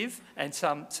authoritative, and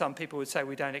some people would say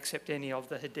we don't accept any of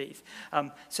the Hadith.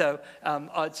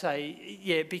 I'd say,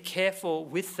 yeah, be careful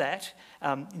with that.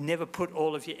 Never put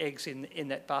all of your eggs in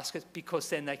that basket, because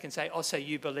then they can say, oh, so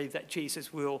you believe that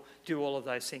Jesus will do all of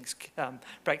those things,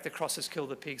 break the crosses, kill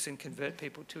the pigs, and convert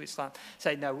people to Islam.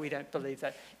 Say, no, we don't believe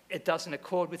that. It doesn't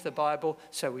accord with the Bible,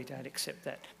 so we don't accept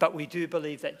that. But we do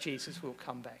believe that Jesus will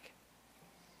come back.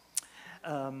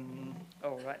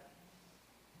 All right.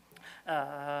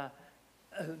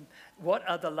 What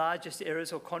are the largest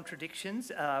errors or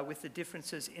contradictions with the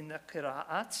differences in the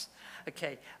qira'ats?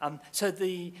 Okay, so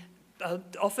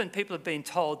often people have been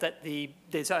told that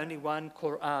there's only one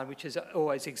Quran, which has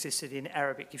always existed in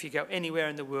Arabic. If you go anywhere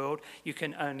in the world, you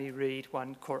can only read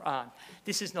one Quran.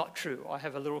 This is not true. I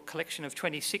have a little collection of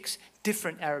 26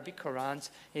 different Arabic Qurans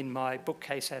in my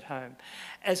bookcase at home.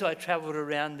 As I travelled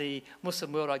around the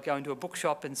Muslim world, I'd go into a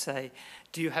bookshop and say,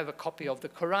 do you have a copy of the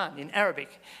Quran in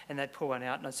Arabic? And they'd pull one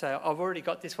out and I'd say, I've already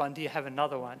got this one, do you have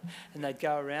another one? And they'd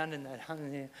go around and they'd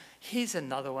hang there, here's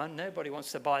another one, nobody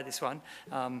wants to buy this one,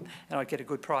 and I'd get a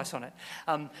good price on it.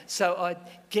 So I've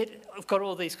got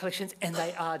all these collections and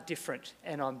they are different,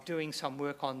 and I'm doing some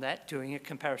work on that, doing a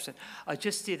comparison. I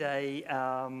just did a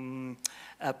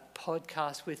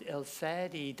podcast with El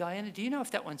Fadi. Diana, do you know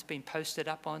if that one's been posted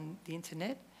up on the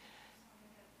internet?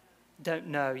 Don't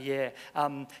know, yeah.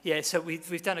 So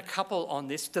we've done a couple on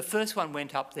this. The first one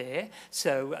went up there.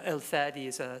 So El Fadi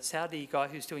is a Saudi guy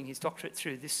who's doing his doctorate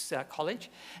through this college.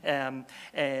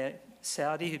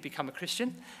 Saudi, who'd become a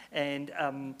Christian. And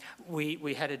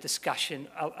we had a discussion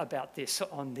about this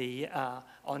on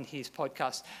his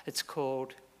podcast. It's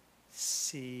called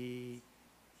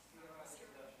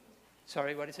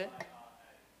Sorry, what is it?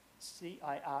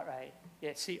 CIRA,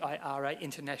 yeah, CIRA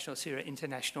International, Syria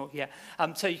International, yeah.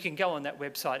 So you can go on that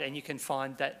website and you can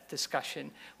find that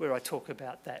discussion where I talk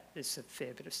about that. There's a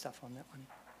fair bit of stuff on that one.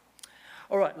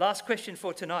 All right, last question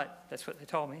for tonight. That's what they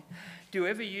told me. Do you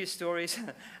ever use stories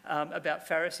about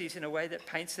Pharisees in a way that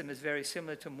paints them as very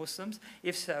similar to Muslims?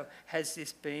 If so, has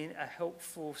this been a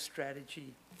helpful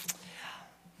strategy?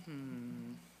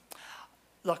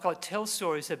 Like, I tell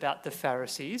stories about the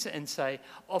Pharisees and say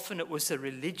often it was the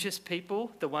religious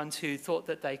people, the ones who thought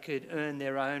that they could earn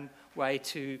their own way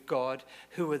to God,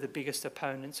 who were the biggest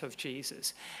opponents of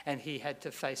Jesus, and he had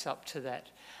to face up to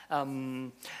that.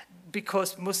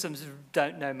 Because Muslims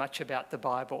don't know much about the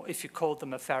Bible, if you called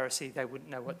them a Pharisee, they wouldn't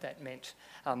know what that meant.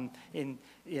 In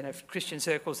Christian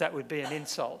circles, that would be an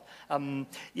insult.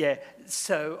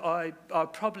 So I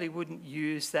probably wouldn't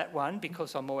use that one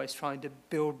because I'm always trying to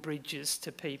build bridges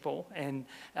to people and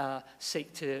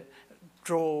seek to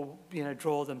draw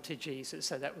them to Jesus.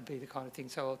 So that would be the kind of thing.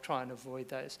 So I'll try and avoid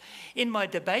those. In my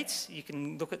debates, you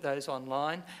can look at those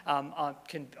online.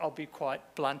 I'll be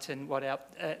quite blunt and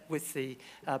with the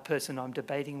person I'm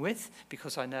debating with,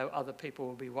 because I know other people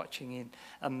will be watching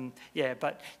in.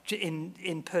 But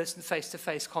in person,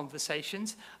 face-to-face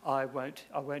conversations, I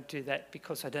won't do that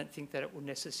because I don't think that it will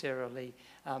necessarily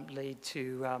lead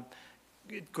to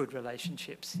good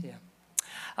relationships.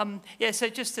 So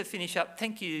just to finish up,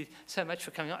 thank you so much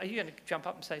for coming on. Are you going to jump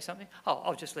up and say something? Oh,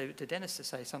 I'll just leave it to Dennis to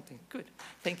say something. Good.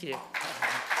 Thank you.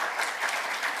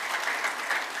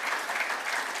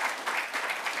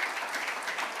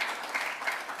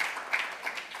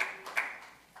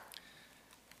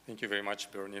 Thank you very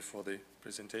much, Bernie, for the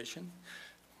presentation.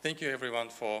 Thank you, everyone,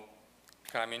 for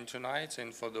coming tonight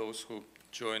and for those who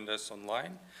joined us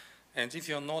online. And if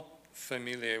you're not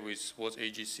familiar with what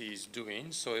AJC is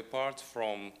doing, so apart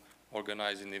from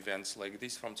organizing events like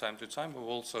this from time to time, we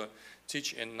also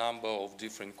teach a number of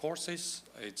different courses.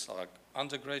 It's like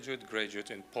undergraduate, graduate,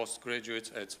 and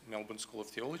postgraduate at Melbourne School of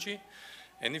Theology.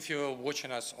 And if you're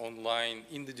watching us online,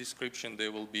 in the description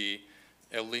there will be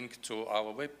a link to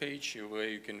our webpage where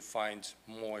you can find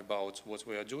more about what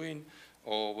we are doing,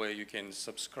 or where you can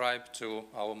subscribe to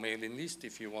our mailing list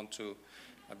if you want to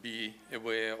be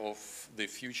aware of the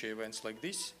future events like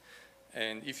this.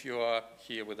 And if you are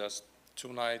here with us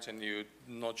tonight and you're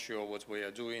not sure what we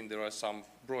are doing, there are some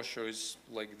brochures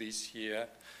like this here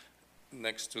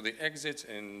next to the exit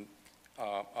and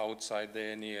outside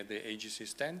there near the AJC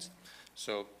stand.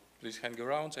 So please hang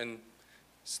around and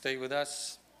stay with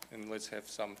us, and let's have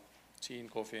some tea and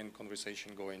coffee and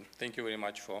conversation going. Thank you very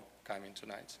much for coming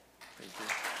tonight. Thank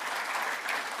you.